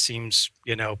manager. It seems,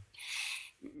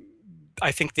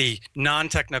 I think the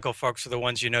non-technical folks are the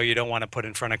ones you don't want to put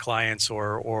in front of clients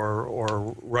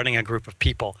or running a group of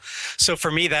people. So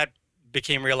for me, that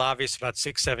became real obvious about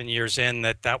 6-7 years in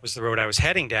that was the road I was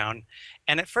heading down.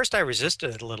 And at first I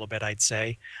resisted it a little bit, I'd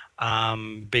say,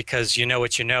 because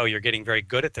what you're getting very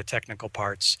good at the technical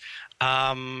parts.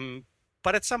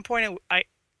 But at some point I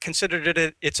considered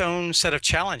it its own set of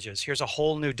challenges. Here's a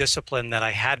whole new discipline that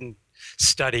I hadn't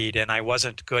studied and I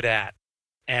wasn't good at.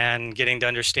 And getting to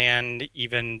understand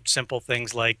even simple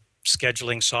things like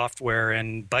scheduling software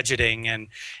and budgeting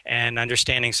and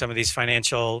understanding some of these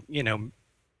financial,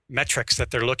 metrics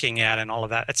that they're looking at and all of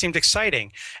that. It seemed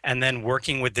exciting. And then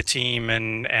working with the team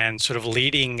and sort of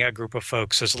leading a group of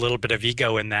folks, there's a little bit of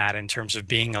ego in that in terms of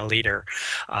being a leader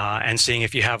and seeing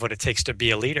if you have what it takes to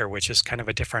be a leader, which is kind of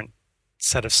a different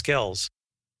set of skills.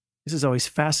 This has always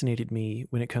fascinated me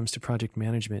when it comes to project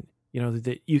management.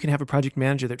 That you can have a project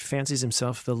manager that fancies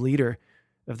himself the leader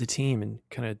of the team and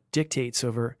kind of dictates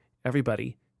over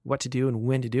everybody what to do and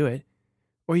when to do it.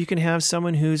 Or you can have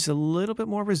someone who's a little bit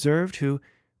more reserved, who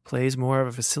plays more of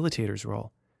a facilitator's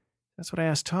role. That's what I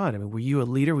asked Todd. I mean, were you a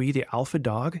leader? Were you the alpha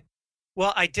dog?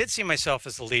 Well, I did see myself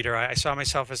as the leader. I saw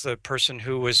myself as the person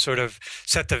who was sort of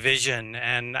set the vision.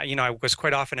 And, I was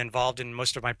quite often involved in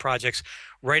most of my projects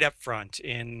right up front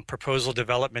in proposal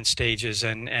development stages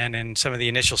and in some of the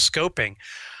initial scoping.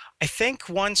 I think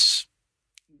once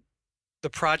the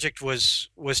project was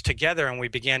together and we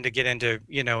began to get into,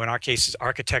 in our cases,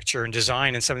 architecture and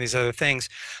design and some of these other things,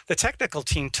 the technical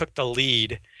team took the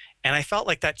lead. And I felt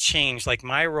like that changed. Like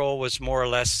my role was more or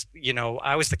less,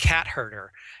 I was the cat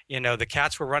herder. The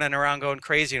cats were running around going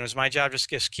crazy, and it was my job to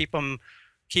just keep them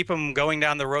going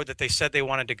down the road that they said they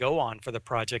wanted to go on for the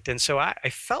project. And so I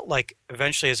felt like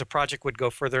eventually, as a project would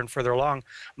go further and further along,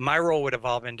 my role would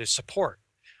evolve into support.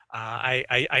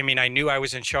 I knew I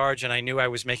was in charge and I knew I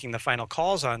was making the final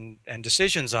calls on and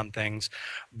decisions on things,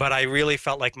 but I really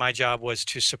felt like my job was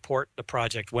to support the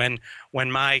project. When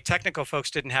my technical folks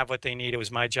didn't have what they need, it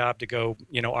was my job to go,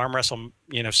 arm wrestle,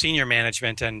 senior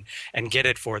management and get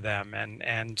it for them.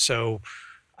 And so,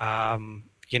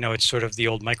 it's sort of the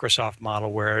old Microsoft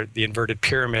model where the inverted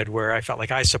pyramid, where I felt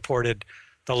like I supported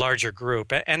the larger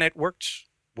group, and it worked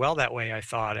well that way, I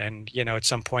thought. And, at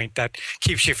some point that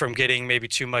keeps you from getting maybe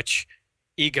too much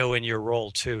ego in your role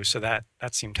too. So that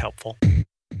seemed helpful.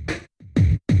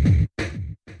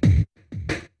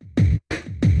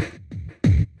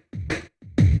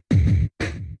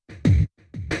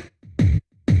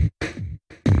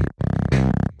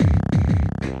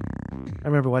 I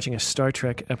remember watching a Star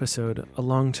Trek episode a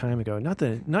long time ago. Not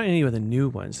any of the new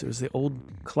ones. It was the old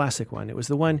classic one. It was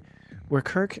the one where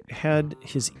Kirk had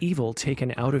his evil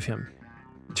taken out of him,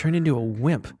 turned into a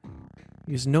wimp.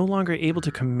 He was no longer able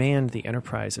to command the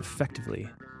Enterprise effectively.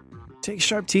 It takes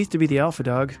sharp teeth to be the alpha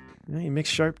dog. You mix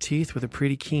sharp teeth with a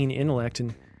pretty keen intellect,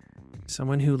 and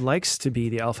someone who likes to be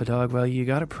the alpha dog, well, you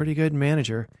got a pretty good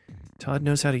manager. Todd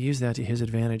knows how to use that to his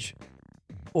advantage.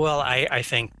 Well, I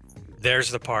think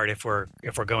there's the part, if we're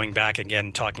going back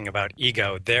again talking about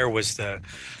ego, there was the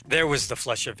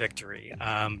flush of victory.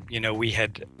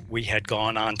 We had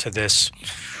gone on to this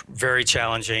very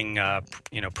challenging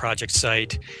project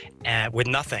site with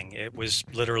nothing. It was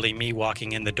literally me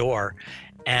walking in the door,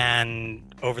 and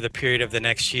over the period of the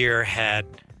next year had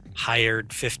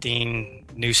hired 15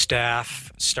 new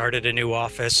staff, started a new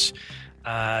office,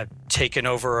 taken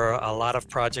over a lot of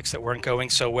projects that weren't going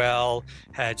so well,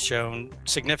 had shown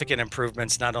significant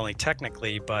improvements, not only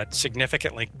technically, but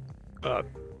significantly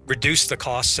reduced the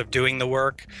costs of doing the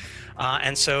work.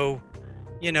 And so,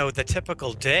 the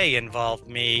typical day involved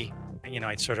me,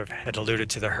 I sort of had alluded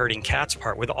to the herding cats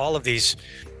part with all of these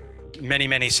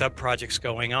many sub-projects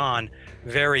going on,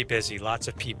 very busy, lots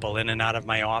of people in and out of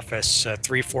my office,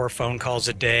 3-4 phone calls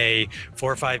a day,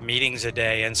 4 or 5 meetings a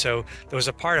day. And so there was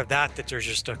a part of that there's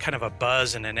just a kind of a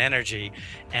buzz and an energy.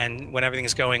 And when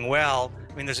everything's going well,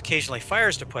 there's occasionally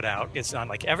fires to put out. It's not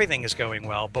like everything is going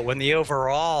well, but when the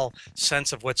overall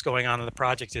sense of what's going on in the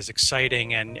project is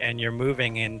exciting and you're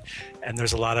moving and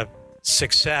there's a lot of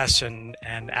success and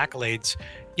accolades,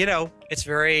 it's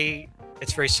very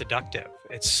seductive.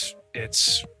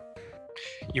 It's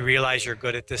you realize you're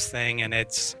good at this thing, and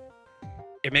it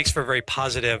makes for a very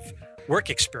positive work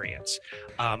experience.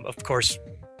 Of course,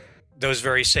 those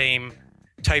very same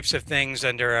types of things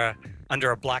under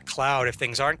a black cloud, if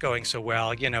things aren't going so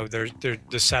well, the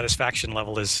satisfaction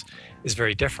level is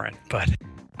very different. But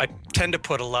I tend to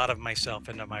put a lot of myself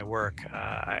into my work.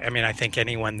 I think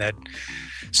anyone that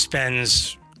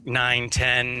spends 9,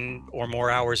 10 or more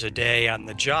hours a day on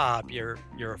the job, you're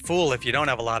a fool if you don't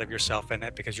have a lot of yourself in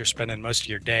it, because you're spending most of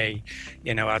your day,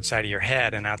 outside of your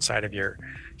head and outside of your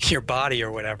body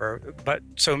or whatever. But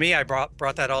so me, I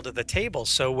brought that all to the table.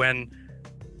 So when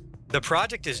the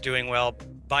project is doing well,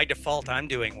 by default, I'm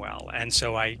doing well. And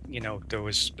so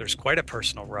there's quite a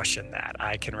personal rush in that.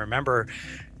 I can remember,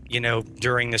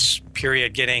 during this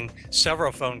period getting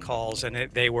several phone calls, and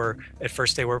at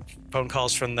first they were phone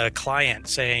calls from the client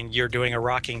saying you're doing a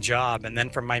rocking job, and then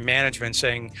from my management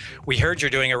saying we heard you're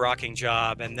doing a rocking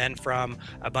job, and then from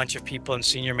a bunch of people in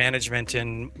senior management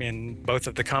in both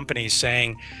of the companies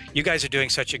saying you guys are doing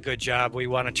such a good job, we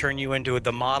want to turn you into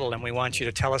the model, and we want you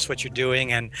to tell us what you're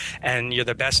doing, and you're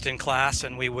the best in class,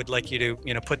 and we would like you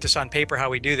to put this on paper how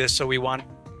we do this, so we want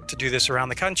to do this around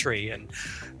the country. And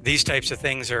these types of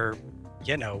things are,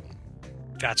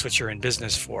 that's what you're in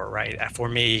business for, right? For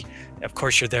me, of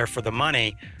course, you're there for the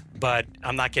money, but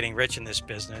I'm not getting rich in this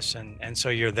business. And so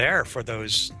you're there for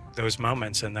those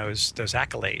moments and those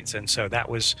accolades. And so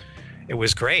it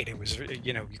was great. It was,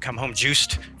 you come home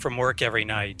juiced from work every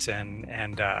night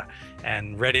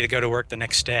and ready to go to work the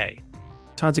next day.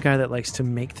 Todd's a guy that likes to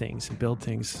make things and build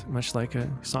things, much like a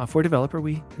software developer.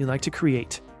 We like to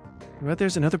create. But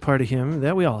there's another part of him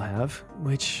that we all have,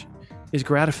 which is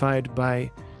gratified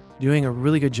by doing a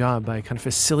really good job by kind of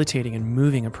facilitating and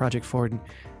moving a project forward.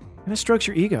 And it strokes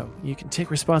your ego. You can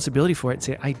take responsibility for it and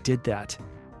say, I did that.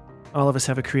 All of us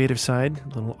have a creative side, a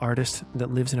little artist that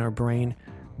lives in our brain,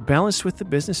 balanced with the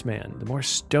businessman, the more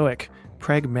stoic,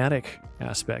 pragmatic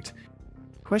aspect.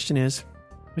 The question is,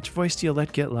 which voice do you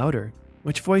let get louder?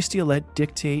 Which voice do you let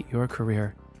dictate your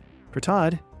career? For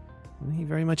Todd, he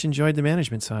very much enjoyed the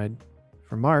management side.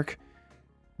 For Mark,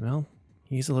 well,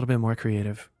 he's a little bit more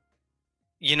creative.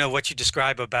 What you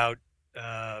describe about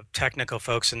technical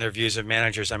folks and their views of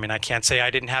managers, I mean, I can't say I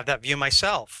didn't have that view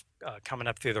myself coming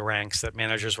up through the ranks, that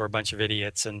managers were a bunch of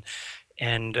idiots.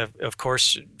 And of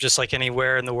course, just like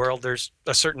anywhere in the world, there's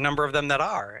a certain number of them that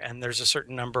are, and there's a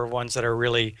certain number of ones that are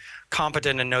really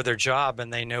competent and know their job,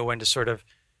 and they know when to sort of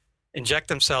inject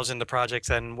themselves into projects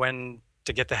and when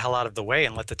to get the hell out of the way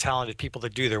and let the talented people to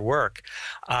do their work.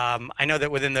 I know that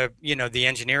within the, the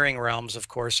engineering realms, of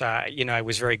course, I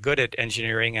was very good at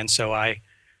engineering. And so I,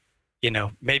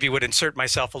 maybe would insert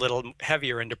myself a little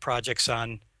heavier into projects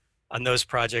on those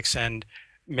projects. And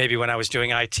maybe when I was doing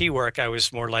IT work, I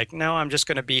was more like, no, I'm just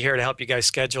going to be here to help you guys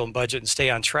schedule and budget and stay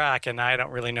on track. And I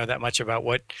don't really know that much about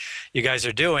what you guys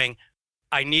are doing.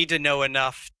 I need to know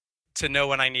enough to know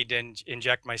when I need to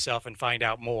inject myself and find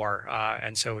out more.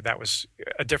 And so that was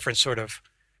a different sort of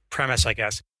premise, I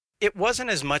guess. It wasn't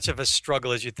as much of a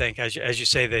struggle as you think. As you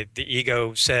say, the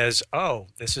ego says, oh,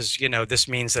 this is, this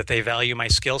means that they value my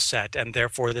skill set, and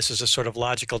therefore this is a sort of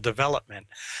logical development.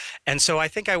 And so I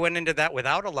think I went into that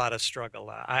without a lot of struggle.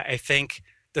 I think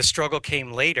the struggle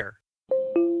came later.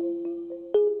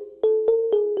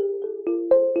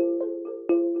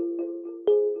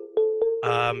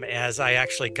 As I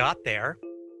actually got there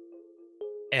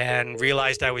and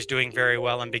realized I was doing very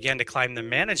well and began to climb the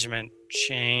management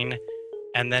chain,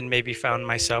 and then maybe found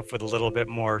myself with a little bit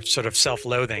more sort of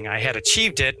self-loathing. I had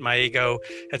achieved it. My ego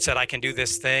had said, I can do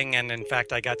this thing. And in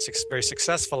fact, I got very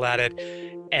successful at it.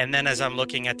 And then as I'm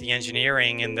looking at the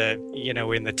engineering in the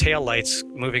taillights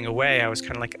moving away, I was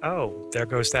kind of like, oh, there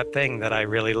goes that thing that I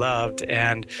really loved.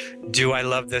 And do I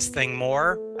love this thing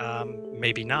more?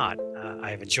 Maybe not.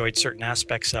 I've enjoyed certain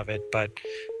aspects of it, but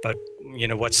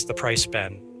what's the price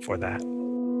been for that?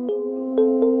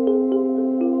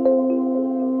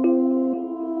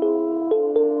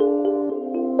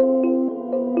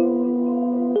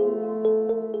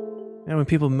 And when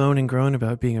people moan and groan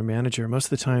about being a manager, most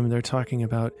of the time they're talking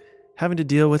about having to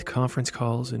deal with conference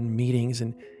calls and meetings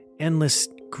and endless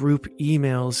group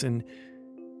emails and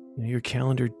your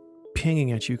calendar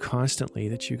pinging at you constantly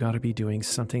that you got to be doing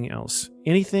something else,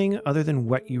 anything other than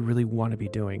what you really want to be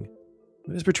doing.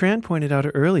 As Bertrand pointed out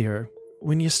earlier,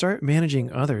 when you start managing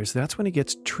others, that's when it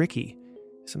gets tricky.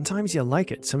 Sometimes you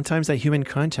like it. Sometimes that human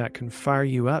contact can fire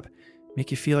you up,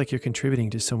 make you feel like you're contributing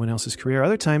to someone else's career.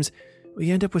 Other times,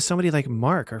 we end up with somebody like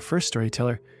Mark, our first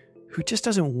storyteller, who just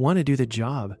doesn't want to do the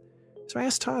job. So I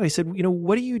asked Todd, I said,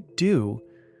 what do you do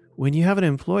when you have an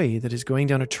employee that is going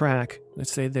down a track?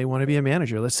 Let's say they want to be a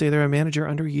manager. Let's say they're a manager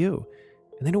under you,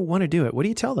 and they don't want to do it. What do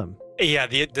you tell them? Yeah,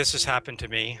 this has happened to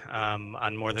me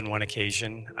on more than one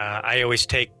occasion. I always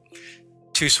take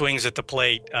 2 swings at the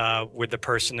plate with the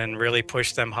person and really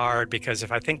push them hard, because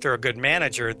if I think they're a good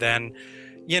manager, then,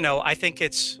 I think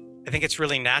it's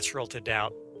really natural to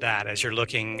doubt that as you're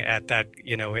looking at that,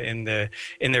 in the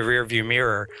rear view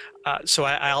mirror. So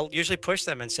I'll usually push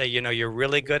them and say, you're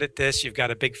really good at this. You've got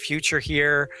a big future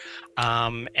here.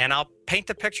 And I'll paint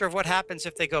the picture of what happens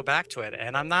if they go back to it.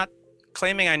 And I'm not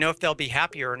claiming I know if they'll be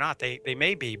happier or not. They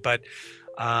may be, but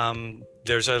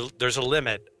there's a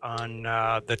limit on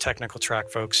the technical track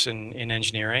folks in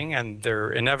engineering, and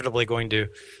they're inevitably going to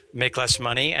make less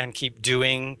money and keep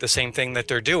doing the same thing that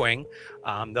they're doing.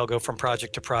 They'll go from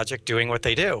project to project doing what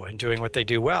they do and doing what they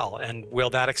do well. And will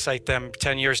that excite them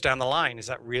 10 years down the line? Is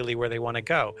that really where they want to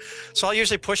go? So I'll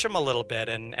usually push them a little bit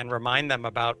and remind them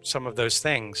about some of those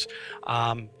things.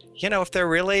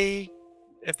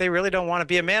 If they really don't want to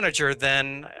be a manager,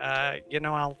 then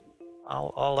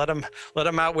I'll let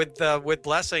them out with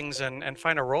blessings and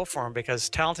find a role for them, because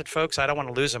talented folks, I don't want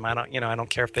to lose them. I don't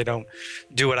care if they don't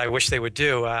do what I wish they would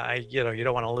do. You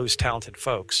don't want to lose talented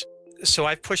folks. So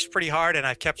I've pushed pretty hard, and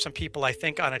I've kept some people, I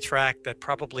think, on a track that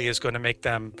probably is going to make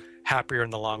them happier in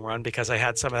the long run, because I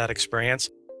had some of that experience.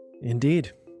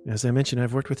 Indeed. As I mentioned,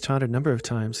 I've worked with Todd a number of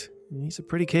times. He's a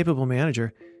pretty capable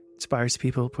manager. Inspires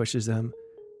people, pushes them,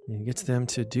 and gets them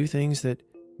to do things that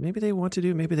maybe they want to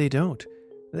do, maybe they don't.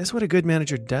 That's what a good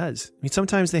manager does. I mean,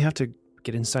 sometimes they have to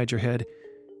get inside your head,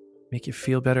 make you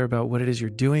feel better about what it is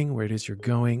you're doing, where it is you're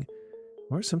going,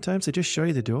 or sometimes they just show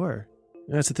you the door.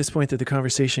 And it's at this point that the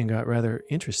conversation got rather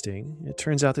interesting. It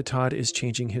turns out that Todd is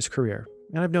changing his career,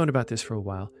 and I've known about this for a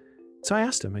while. So I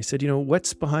asked him, I said,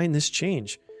 what's behind this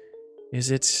change? Is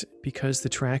it because the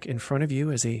track in front of you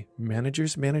is a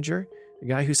manager's manager, a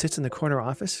guy who sits in the corner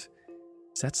office?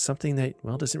 Is that something that,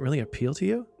 doesn't really appeal to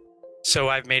you? So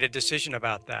I've made a decision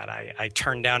about that. I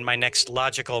turned down my next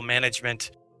logical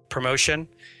management promotion,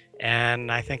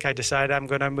 and I think I decided I'm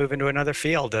going to move into another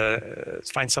field,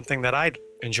 find something that I'd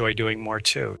enjoy doing more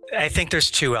too. I think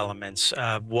there's two elements.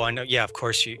 One, of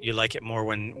course, you like it more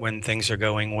when things are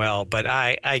going well, but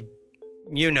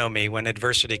you know me, when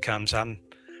adversity comes, I'm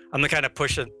the kind of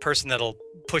person that'll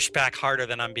push back harder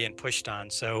than I'm being pushed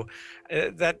on. So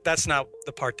that's not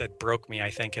the part that broke me, I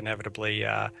think, inevitably,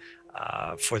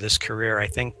 for this career. I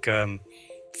think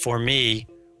for me,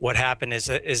 what happened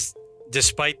is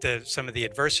despite some of the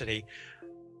adversity,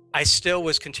 I still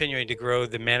was continuing to grow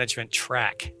the management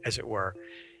track, as it were.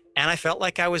 And I felt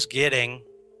like I was getting,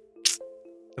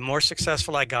 the more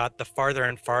successful I got, the farther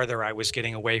and farther I was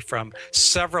getting away from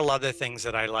several other things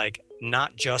that I like,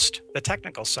 not just the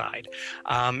technical side.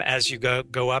 As you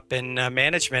go up in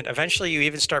management, eventually you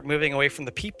even start moving away from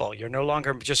the people. You're no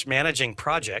longer just managing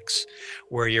projects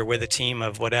where you're with a team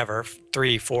of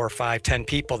 3, 4, 5, 10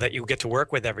 people that you get to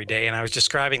work with every day. And I was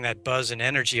describing that buzz and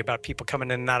energy about people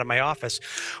coming in and out of my office.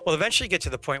 Well, eventually you get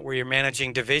to the point where you're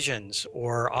managing divisions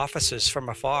or offices from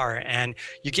afar, and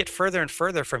you get further and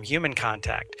further from human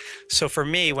contact. So for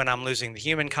me, when I'm losing the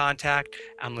human contact,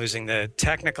 I'm losing the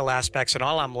technical aspects, and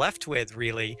all I'm left with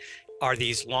really are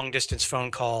these long distance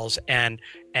phone calls and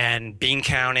bean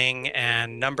counting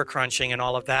and number crunching and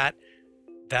all of that.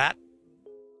 That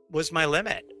was my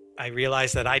limit. I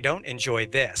realized that I don't enjoy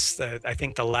this. I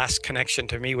think the last connection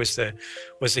to me was the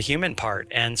human part.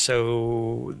 And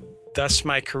so thus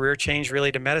my career changed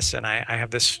really to medicine. I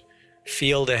have this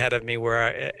field ahead of me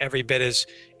where every bit is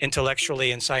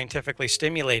intellectually and scientifically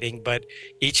stimulating, but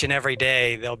each and every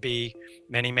day there'll be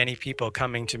many, many people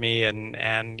coming to me and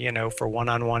for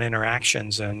one-on-one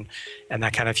interactions and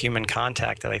that kind of human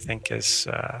contact that I think is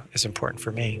important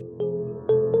for me.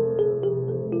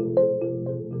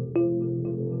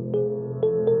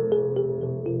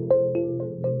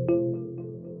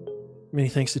 Many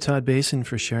thanks to Todd Basin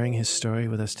for sharing his story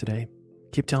with us today.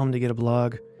 Keep telling him to get a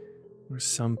blog or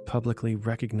some publicly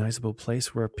recognizable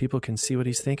place where people can see what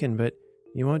he's thinking, but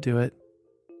he won't do it.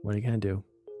 What are you going to do?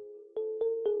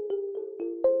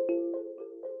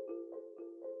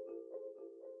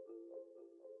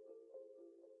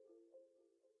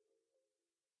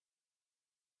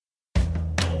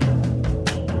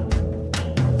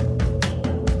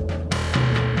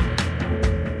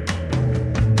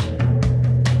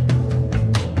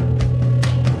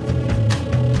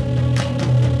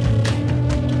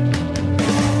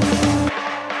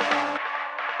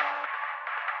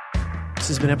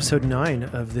 This has been episode 9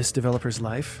 of This Developer's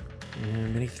Life.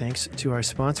 And many thanks to our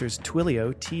sponsors,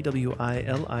 Twilio,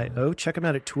 Twilio. Check them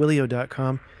out at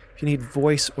twilio.com. If you need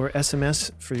voice or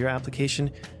SMS for your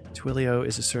application, Twilio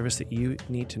is a service that you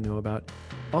need to know about.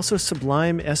 Also,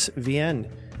 Sublime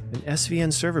SVN, an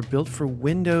SVN server built for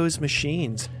Windows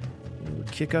machines. It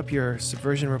would kick up your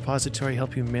Subversion repository,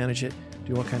 help you manage it,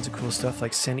 do all kinds of cool stuff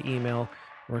like send email,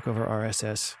 work over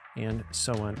RSS, and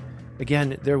so on.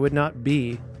 Again, there would not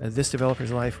be This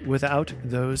Developer's Life without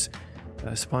those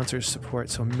sponsors' support.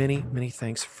 So many, many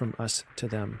thanks from us to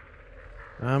them.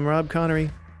 I'm Rob Connery.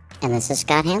 And this is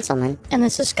Scott Hanselman. And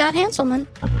this is Scott Hanselman.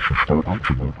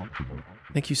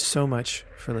 Thank you so much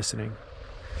for listening.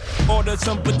 Order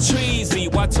some Patrizi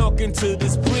while talking to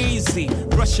this breezy.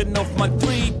 Brushing off my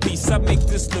 3-piece, I make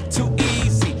this look too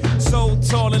easy. So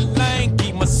tall and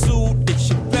lanky, my suit that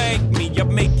you thank me. I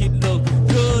make it look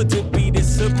good to be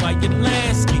this Maya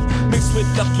Lansky. Mixed with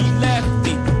Lucky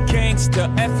Lefty, gangster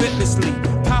effortlessly.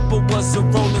 Papa was a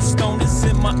rolling stone, it's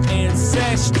in my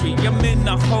ancestry. I'm in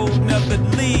a whole nother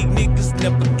league, niggas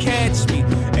never catch me.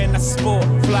 And I sport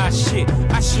fly shit,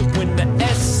 I should win the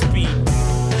SP.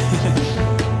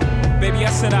 Baby,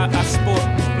 I said I sport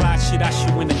fly shit, I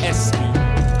should win the SP.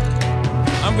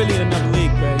 I'm really in another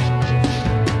league, baby.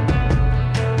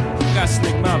 Got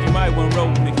slick mouth, you might want to roll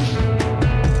with me.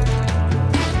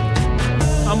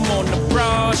 I'm on the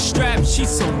broad strap,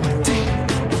 she's on my dick.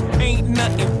 Ain't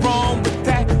nothing wrong with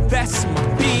that, that's my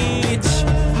bitch.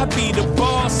 I be the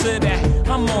boss of that,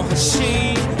 I'm on her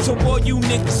shit. So all you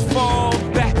niggas fall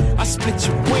back, I split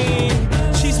your win.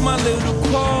 She's my little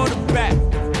quarterback,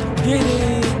 get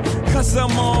it? Cause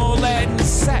I'm all that in the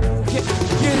sack, get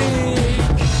it?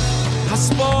 I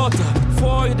spoiled her,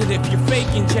 foiled it if you're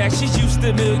faking jack. She's used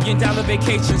to $1 million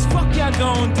vacations, fuck y'all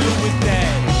gon' do with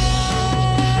that?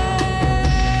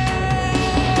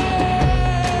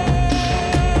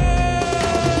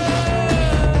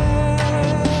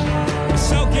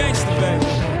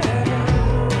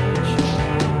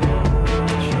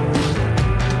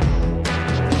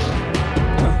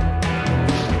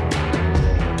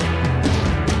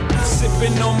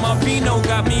 On my vino,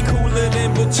 got me cooler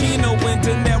than Pacino and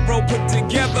De Niro put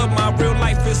together. My real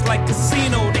life is like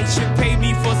casino. They should pay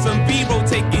me for some B-roll,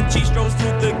 taking G-strokes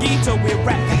through the ghetto with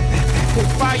rap.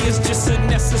 Fire's just a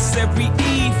necessary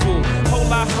evil.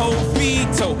 Whole I hold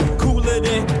veto, cooler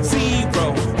than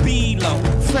zero. Below,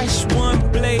 fresh one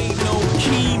blade, no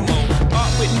chemo.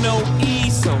 Art with no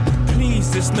ESO, please,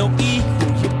 there's no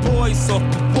equal. Your boys off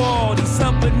the wall, these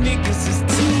other niggas is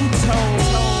Tito.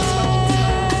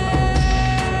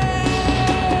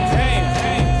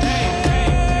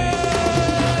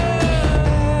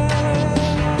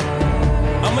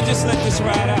 Just let this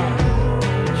ride out.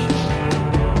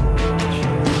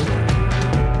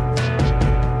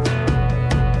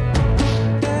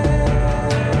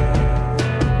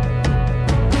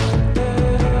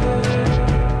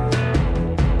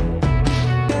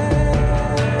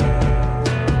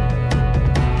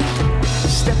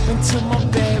 Step into my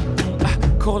bedroom,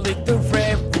 I call it the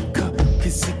red room,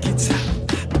 cause it gets hot.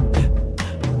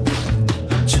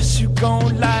 Just you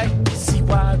gon' like, see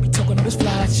why we talking on this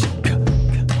fly shit.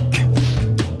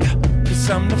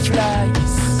 I'm the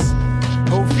flyest.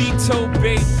 Jovito,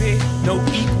 baby, no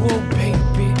equal,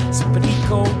 baby.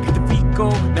 Superico, Puerto Rico,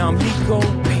 now I'm legal,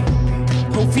 baby.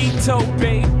 Jovito,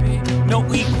 baby, no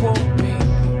equal, baby.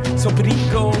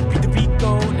 Superico, Puerto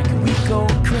Rico, now can we go?